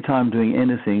spend any time doing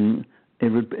anything, it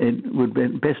would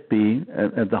best be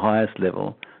at the highest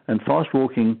level. And fast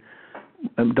walking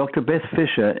Dr. Beth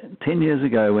Fisher, 10 years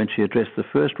ago, when she addressed the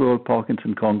first World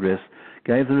Parkinson Congress,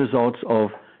 gave the results of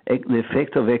the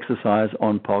effect of exercise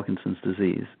on Parkinson's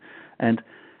disease. And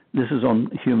this is on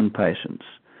human patients.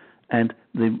 And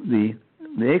the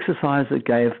exercise that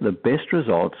gave the best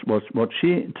results was what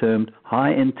she termed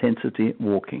high-intensity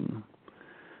walking.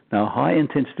 Now,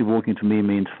 high-intensity walking to me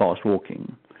means fast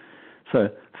walking. So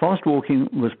fast walking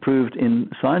was proved in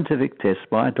scientific tests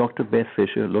by Dr. Beth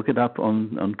Fisher, look it up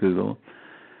on Google,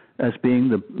 as being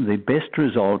the best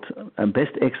result and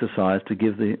best exercise to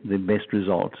give the best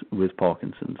result with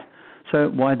Parkinson's. So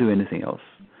why do anything else?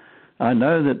 I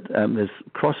know that there's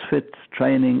CrossFit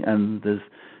training and there's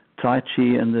Tai Chi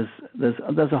and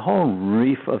there's a whole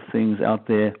reef of things out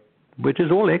there, which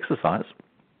is all exercise.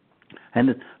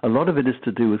 And a lot of it is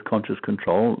to do with conscious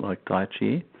control, like Tai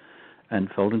Chi and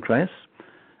Feldenkrais.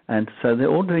 And so they're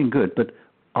all doing good. But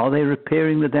are they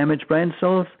repairing the damaged brain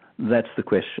cells? That's the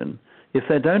question. If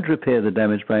they don't repair the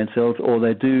damaged brain cells, or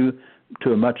they do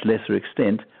to a much lesser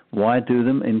extent, why do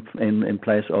them in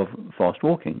place of fast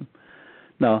walking?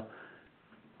 Now,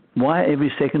 why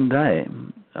every second day?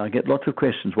 I get lots of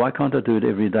questions. Why can't I do it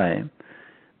every day?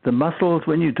 The muscles,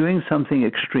 when you're doing something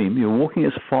extreme, you're walking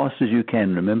as fast as you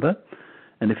can, remember?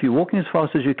 And if you're walking as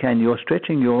fast as you can, you're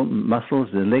stretching your muscles,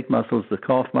 the leg muscles, the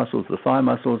calf muscles, the thigh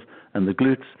muscles, and the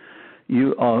glutes.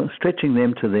 You are stretching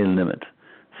them to their limit.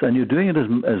 So, and you're doing it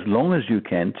as long as you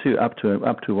can, up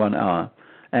to 1 hour.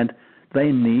 And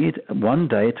they need 1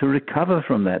 day to recover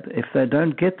from that. If they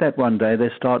don't get that 1 day,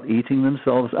 they start eating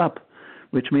themselves up,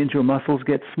 which means your muscles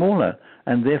get smaller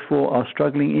and therefore are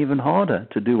struggling even harder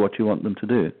to do what you want them to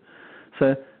do.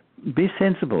 So be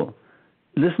sensible.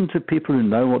 Listen to people who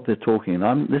know what they're talking.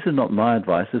 This is not my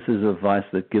advice. This is advice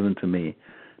that's given to me.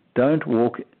 Don't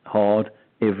walk hard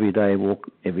every day.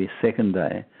 Walk every second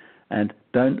day. And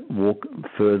don't walk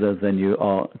further than you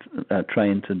are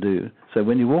trained to do. So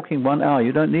when you're walking 1 hour,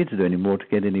 you don't need to do any more to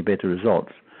get any better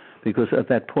results, because at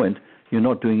that point, you're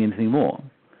not doing anything more.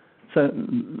 So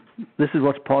this is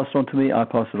what's passed on to me. I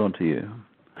pass it on to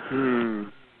you.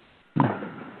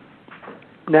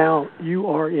 Now, you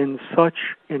are in such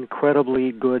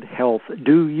incredibly good health.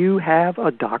 Do you have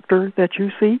a doctor that you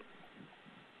see?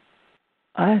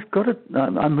 I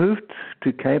moved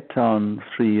to Cape Town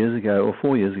 3 years ago, or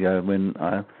 4 years ago, when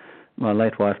my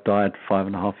late wife died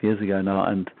 5.5 years ago now,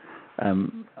 and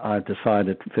I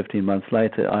decided 15 months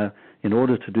later, in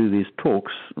order to do these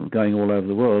talks going all over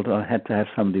the world, I had to have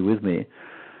somebody with me,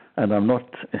 and I'm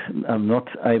not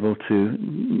able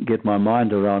to get my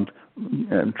mind around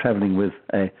traveling with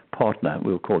a partner.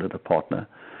 We'll call it a partner,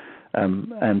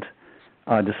 and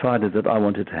I decided that I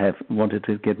wanted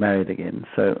to get married again.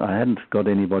 So I hadn't got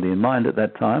anybody in mind at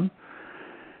that time.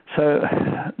 So,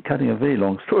 cutting a very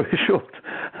long story short,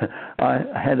 I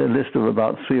had a list of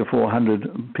about 300 or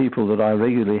 400 people that I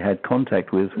regularly had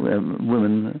contact with,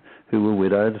 women who were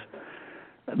widowed,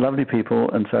 lovely people,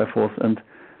 and so forth. And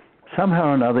somehow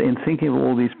or another, in thinking of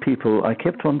all these people, I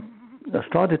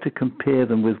started to compare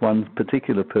them with one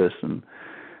particular person,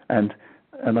 and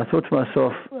I thought to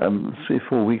myself, 3 or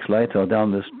 4 weeks later,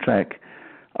 down this track,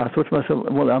 I thought to myself,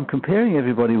 well, I'm comparing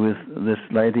everybody with this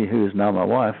lady who is now my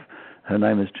wife. Her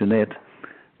name is Jeanette.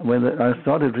 When I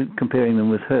started comparing them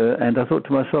with her, and I thought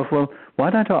to myself, well, why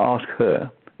don't I ask her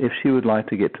if she would like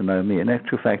to get to know me? In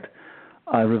actual fact,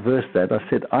 I reversed that. I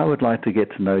said, I would like to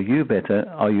get to know you better.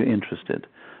 Are you interested?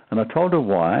 And I told her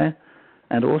why,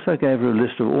 and also gave her a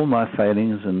list of all my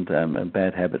failings and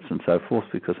bad habits and so forth,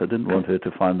 because I didn't want her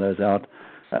to find those out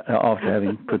after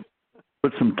having put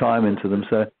some time into them.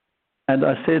 So, and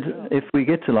I said, if we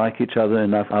get to like each other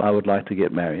enough, I would like to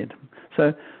get married.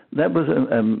 So that was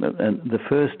the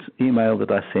first email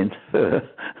that I sent her,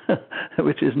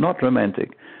 which is not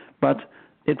romantic, but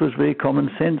it was very common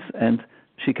sense. And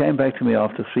she came back to me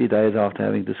after 3 days after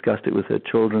having discussed it with her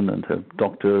children and her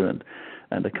doctor and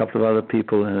a couple of other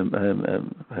people,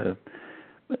 her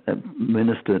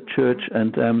minister at church,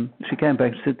 and she came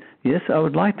back and said, yes, I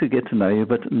would like to get to know you,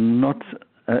 but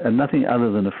nothing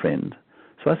other than a friend.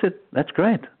 So I said, that's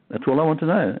great. That's all I want to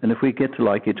know. And if we get to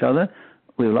like each other,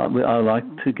 I like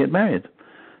to get married.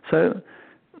 So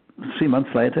 3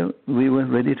 months later, we were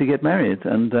ready to get married,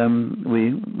 and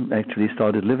we actually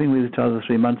started living with each other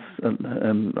 3 months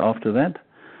after that.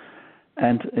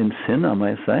 And in sin, I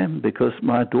may say, because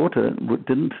my daughter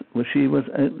she was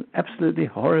absolutely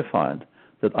horrified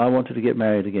that I wanted to get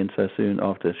married again so soon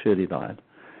after Shirley died.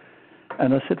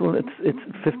 And I said, well, it's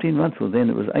 15 months. Well, then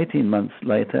it was 18 months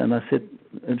later, and I said,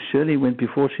 and Shirley went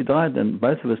before she died, and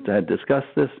both of us had discussed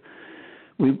this.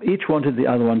 We each wanted the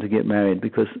other one to get married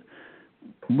because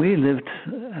we lived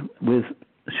with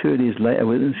Shirley's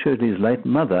late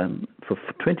mother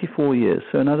for 24 years.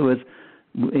 So in other words,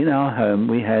 in our home,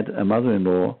 we had a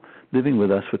mother-in-law living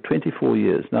with us for 24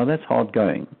 years. Now, that's hard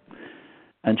going.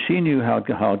 And she knew how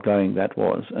hard going that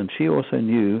was. And she also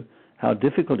knew how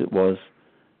difficult it was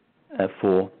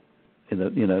for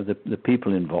the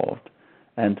people involved.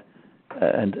 And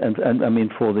I mean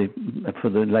for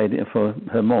the lady, for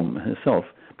her mom herself.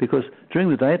 Because during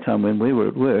the daytime when we were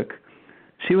at work,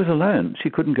 she was alone. She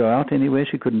couldn't go out anywhere.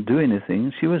 She couldn't do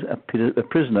anything. She was a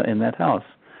prisoner in that house.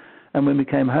 And when we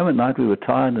came home at night, we were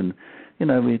tired, and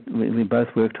we both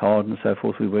worked hard and so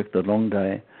forth. We worked a long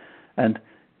day, and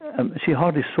she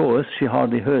hardly saw us. She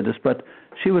hardly heard us. But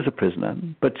she was a prisoner.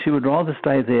 But she would rather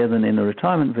stay there than in a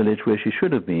retirement village where she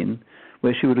should have been,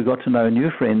 where she would have got to know new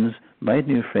friends, made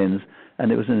new friends,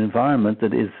 and it was an environment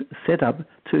that is set up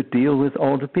to deal with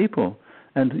older people.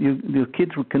 And your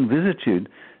kids can visit you.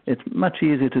 It's much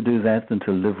easier to do that than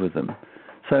to live with them.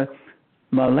 So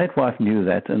my late wife knew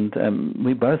that, and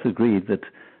we both agreed that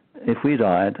if we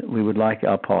died, we would like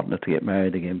our partner to get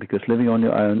married again, because living on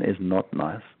your own is not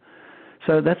nice.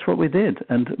 So that's what we did.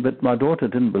 But my daughter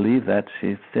didn't believe that.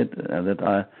 She said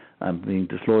that I'm being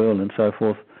disloyal and so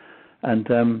forth.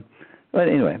 And but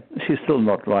anyway, she's still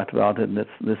not right about it. And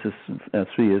this is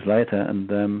 3 years later, and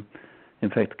in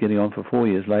fact, getting on for 4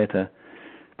 years later.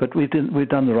 But we've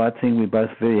done the right thing. We're both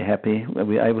very happy.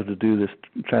 We're able to do this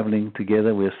traveling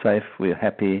together. We're safe. We're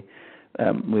happy.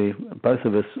 Both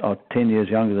of us are 10 years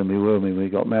younger than we were when we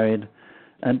got married,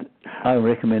 and I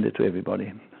recommend it to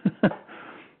everybody.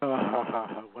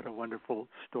 What a wonderful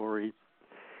story.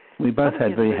 We both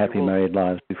had very happy married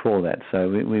lives before that, so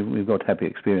we've got happy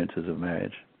experiences of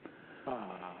marriage.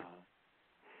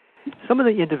 Some of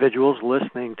the individuals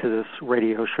listening to this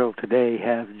radio show today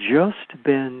have just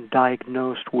been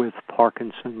diagnosed with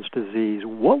Parkinson's disease.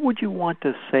 What would you want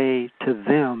to say to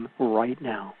them right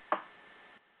now?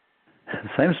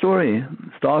 Same story.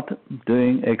 Start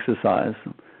doing exercise.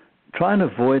 Try and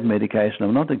avoid medication.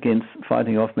 I'm not against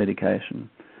fighting off medication.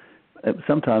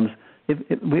 Sometimes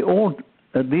we're all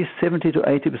at least 70 to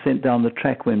 80% down the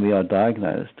track when we are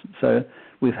diagnosed. So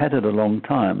we've had it a long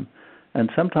time. And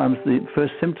sometimes the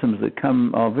first symptoms that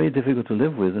come are very difficult to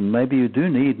live with, and maybe you do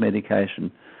need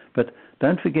medication. But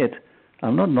don't forget,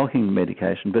 I'm not knocking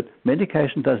medication, but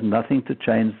medication does nothing to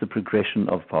change the progression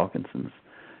of Parkinson's.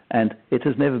 And it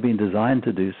has never been designed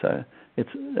to do so.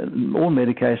 All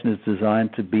medication is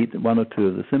designed to beat one or two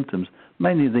of the symptoms,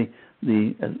 mainly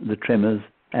the tremors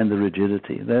and the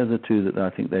rigidity. They're the two that I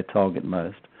think they target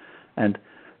most. And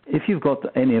if you've got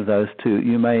any of those two,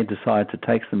 you may decide to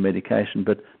take some medication,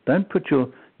 but don't put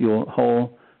your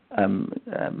whole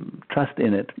trust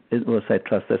in it. Well, say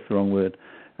trust, that's the wrong word.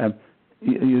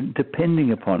 You're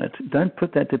depending upon it. Don't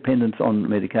put that dependence on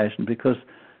medication, because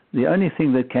the only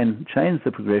thing that can change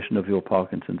the progression of your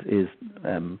Parkinson's is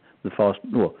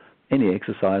any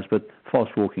exercise, but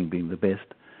fast walking being the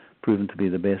best, proven to be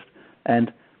the best.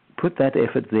 And put that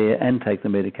effort there and take the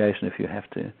medication if you have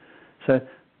to. So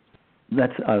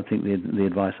that's, I think, the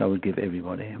advice I would give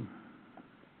everybody.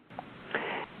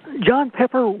 John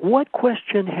Pepper, what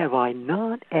question have I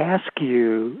not asked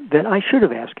you that I should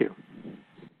have asked you?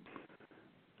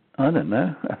 I don't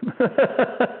know.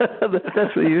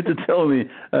 That's for you to tell me.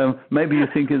 Maybe you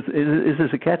think, is this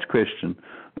a catch question?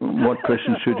 What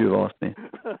question should you ask me?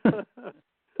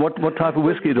 What type of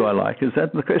whiskey do I like? Is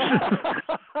that the question?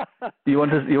 You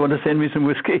want to send me some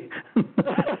whiskey?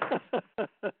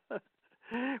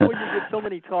 Well, you give so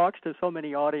many talks to so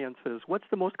many audiences. What's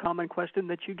the most common question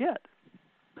that you get?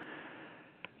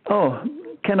 Oh,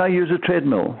 can I use a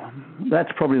treadmill?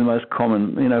 That's probably the most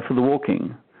common, for the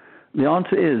walking. The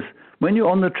answer is, when you're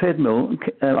on the treadmill,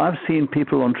 I've seen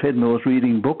people on treadmills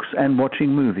reading books and watching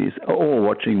movies, or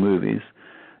watching movies,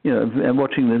 and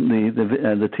watching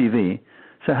the TV.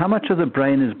 So how much of the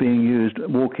brain is being used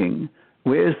walking?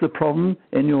 Where is the problem?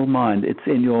 In your mind. It's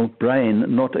in your brain,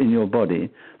 not in your body.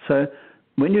 So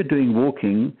when you're doing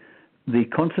walking, the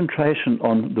concentration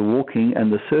on the walking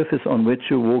and the surface on which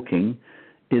you're walking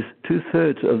is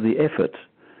 2/3 of the effort,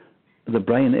 the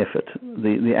brain effort.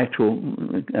 The actual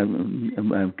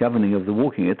governing of the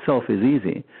walking itself is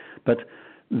easy. But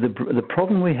the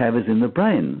problem we have is in the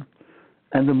brain.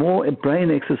 And the more brain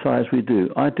exercise we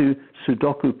do, I do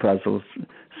Sudoku puzzles,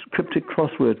 cryptic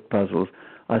crossword puzzles.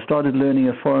 I started learning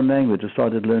a foreign language. I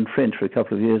started to learn French for a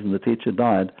couple of years, and the teacher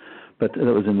died, but that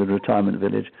was in the retirement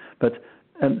village. But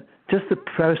just the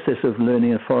process of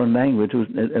learning a foreign language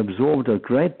absorbed a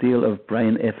great deal of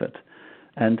brain effort.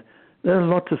 And there are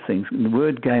lots of things.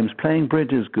 Word games, playing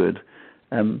bridge is good.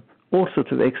 All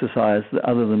sorts of exercise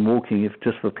other than walking, if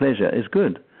just for pleasure, is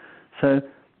good. So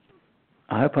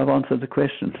I hope I've answered the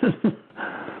question.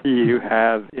 You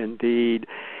have indeed.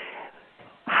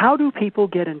 How do people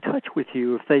get in touch with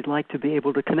you if they'd like to be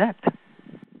able to connect?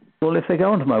 Well, if they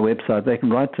go onto my website, they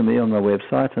can write to me on my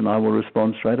website, and I will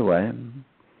respond straight away.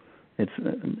 It's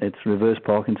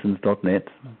reverseparkinsons.net.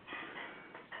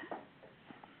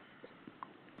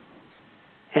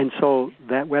 And so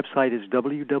that website is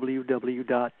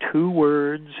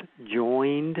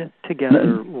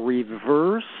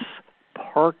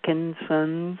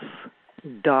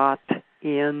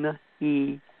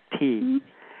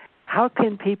How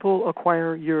can people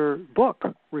acquire your book,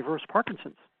 Reverse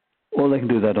Parkinsons? Well, they can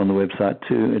do that on the website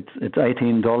too. It's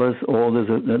 $18, or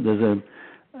there's a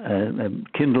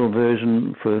Kindle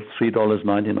version for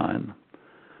 $3.99,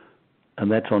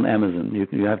 and that's on Amazon.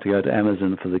 You have to go to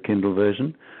Amazon for the Kindle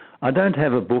version. I don't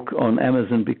have a book on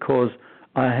Amazon because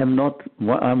I'm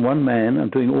one man. I'm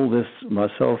doing all this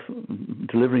myself,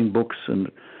 delivering books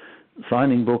and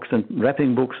signing books and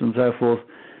wrapping books and so forth.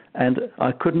 And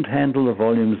I couldn't handle the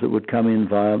volumes that would come in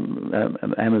via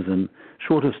Amazon.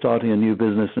 Short of starting a new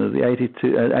business, and at the age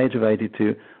of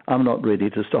 82, I'm not ready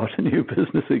to start a new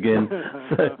business again.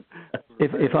 So,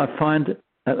 if I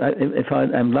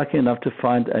am lucky enough to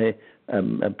find a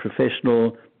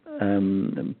professional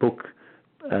book,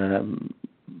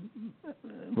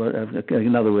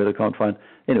 another word I can't find.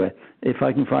 Anyway, if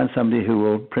I can find somebody who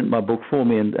will print my book for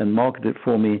me and market it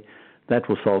for me, that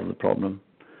will solve the problem.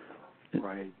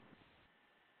 Right.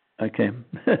 Okay.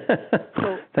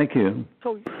 Thank you.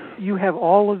 So you have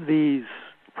all of these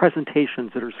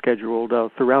presentations that are scheduled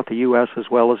throughout the U.S.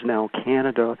 as well as now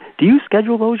Canada. Do you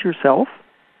schedule those yourself?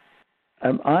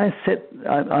 I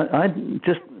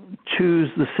just choose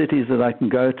the cities that I can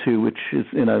go to, which is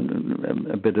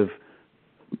a bit of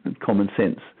common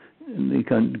sense. You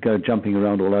can't go jumping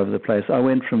around all over the place. I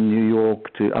went from New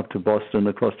York up to Boston,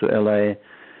 across to L.A.,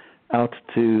 out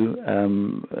to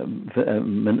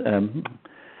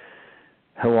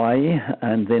Hawaii,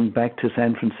 and then back to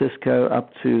San Francisco,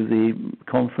 up to the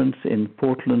conference in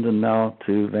Portland, and now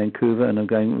to Vancouver, and I'm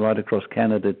going right across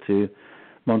Canada to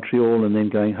Montreal, and then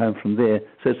going home from there.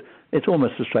 So it's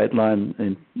almost a straight line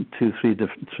in three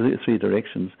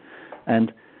directions,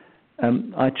 and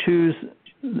I choose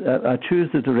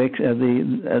the direction,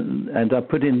 and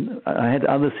I had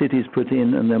other cities put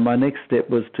in, and then my next step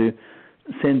was to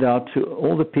send out to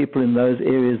all the people in those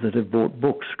areas that have bought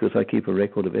books, because I keep a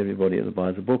record of everybody that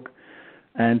buys a book.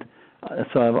 And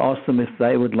so I've asked them if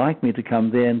they would like me to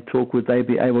come there and talk, would they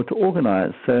be able to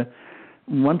organize. So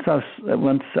once I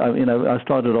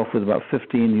started off with about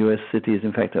 15 U.S. cities,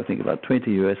 in fact I think about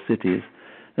 20 U.S. cities,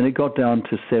 and it got down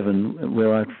to 7,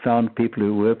 where I found people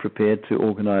who were prepared to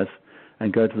organize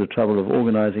and go to the trouble of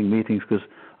organizing meetings, because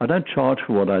I don't charge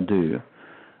for what I do.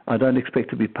 I don't expect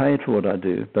to be paid for what I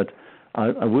do, but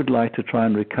I would like to try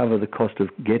and recover the cost of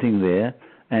getting there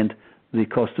and the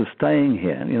cost of staying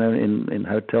here, in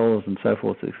hotels and so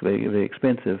forth. It's very, very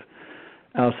expensive.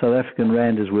 Our South African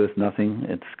rand is worth nothing.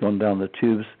 It's gone down the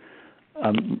tubes.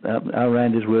 Our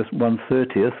rand is worth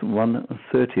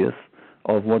 1/30th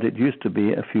of what it used to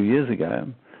be a few years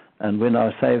ago. And when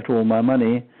I saved all my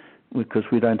money, because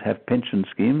we don't have pension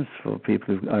schemes for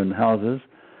people who own houses,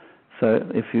 so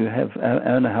if you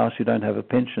own a house, you don't have a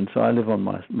pension. So I live on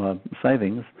my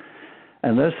savings.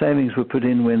 And those savings were put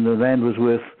in when the rand was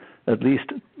worth at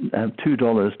least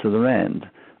 $2 to the rand,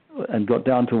 and got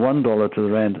down to $1 to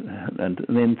the rand, and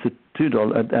then to $2,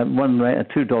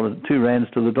 $2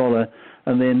 rands to the dollar,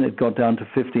 and then it got down to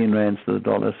 15 rands to the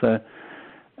dollar. So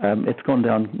it's gone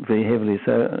down very heavily.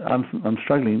 So I'm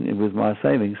struggling with my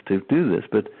savings to do this,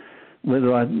 but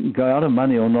whether I go out of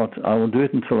money or not, I will do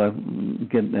it until I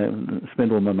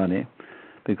spend all my money,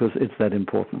 because it's that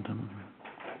important.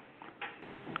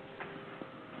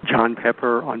 John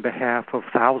Pepper, on behalf of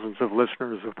thousands of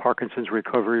listeners of Parkinson's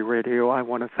Recovery Radio, I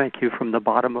want to thank you from the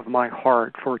bottom of my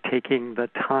heart for taking the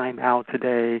time out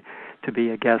today to be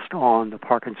a guest on the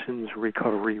Parkinson's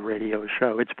Recovery Radio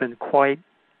show. It's been quite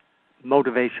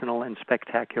motivational and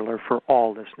spectacular for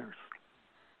all listeners.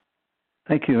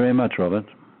 Thank you very much, Robert.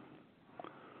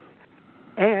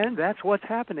 And that's what's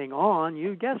happening on,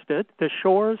 you guessed it, the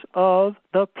shores of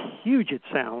the Puget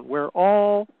Sound, where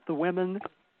all the women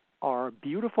are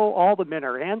beautiful, all the men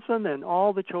are handsome, and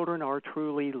all the children are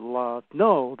truly loved.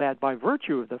 Know that by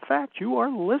virtue of the fact you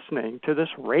are listening to this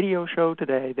radio show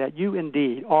today, that you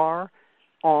indeed are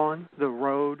on the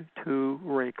road to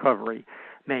recovery.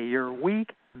 May your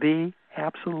week be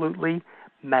absolutely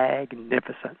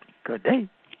magnificent. Good day.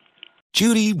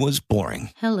 Judy was boring.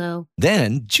 Hello.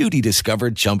 Then Judy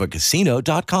discovered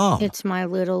ChumbaCasino.com. It's my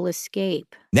little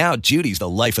escape. Now Judy's the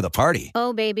life of the party.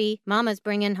 Oh, baby, mama's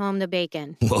bringing home the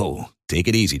bacon. Whoa, take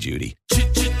it easy, Judy.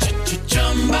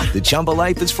 The Chumba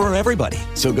life is for everybody.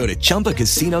 So go to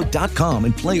ChumbaCasino.com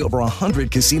and play over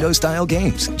 100 casino-style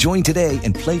games. Join today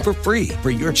and play for free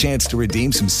for your chance to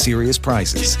redeem some serious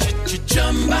prizes.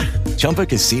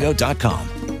 ChumbaCasino.com.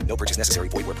 No purchase necessary.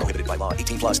 Void where prohibited by law.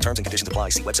 18 plus terms and conditions apply.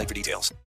 See website for details.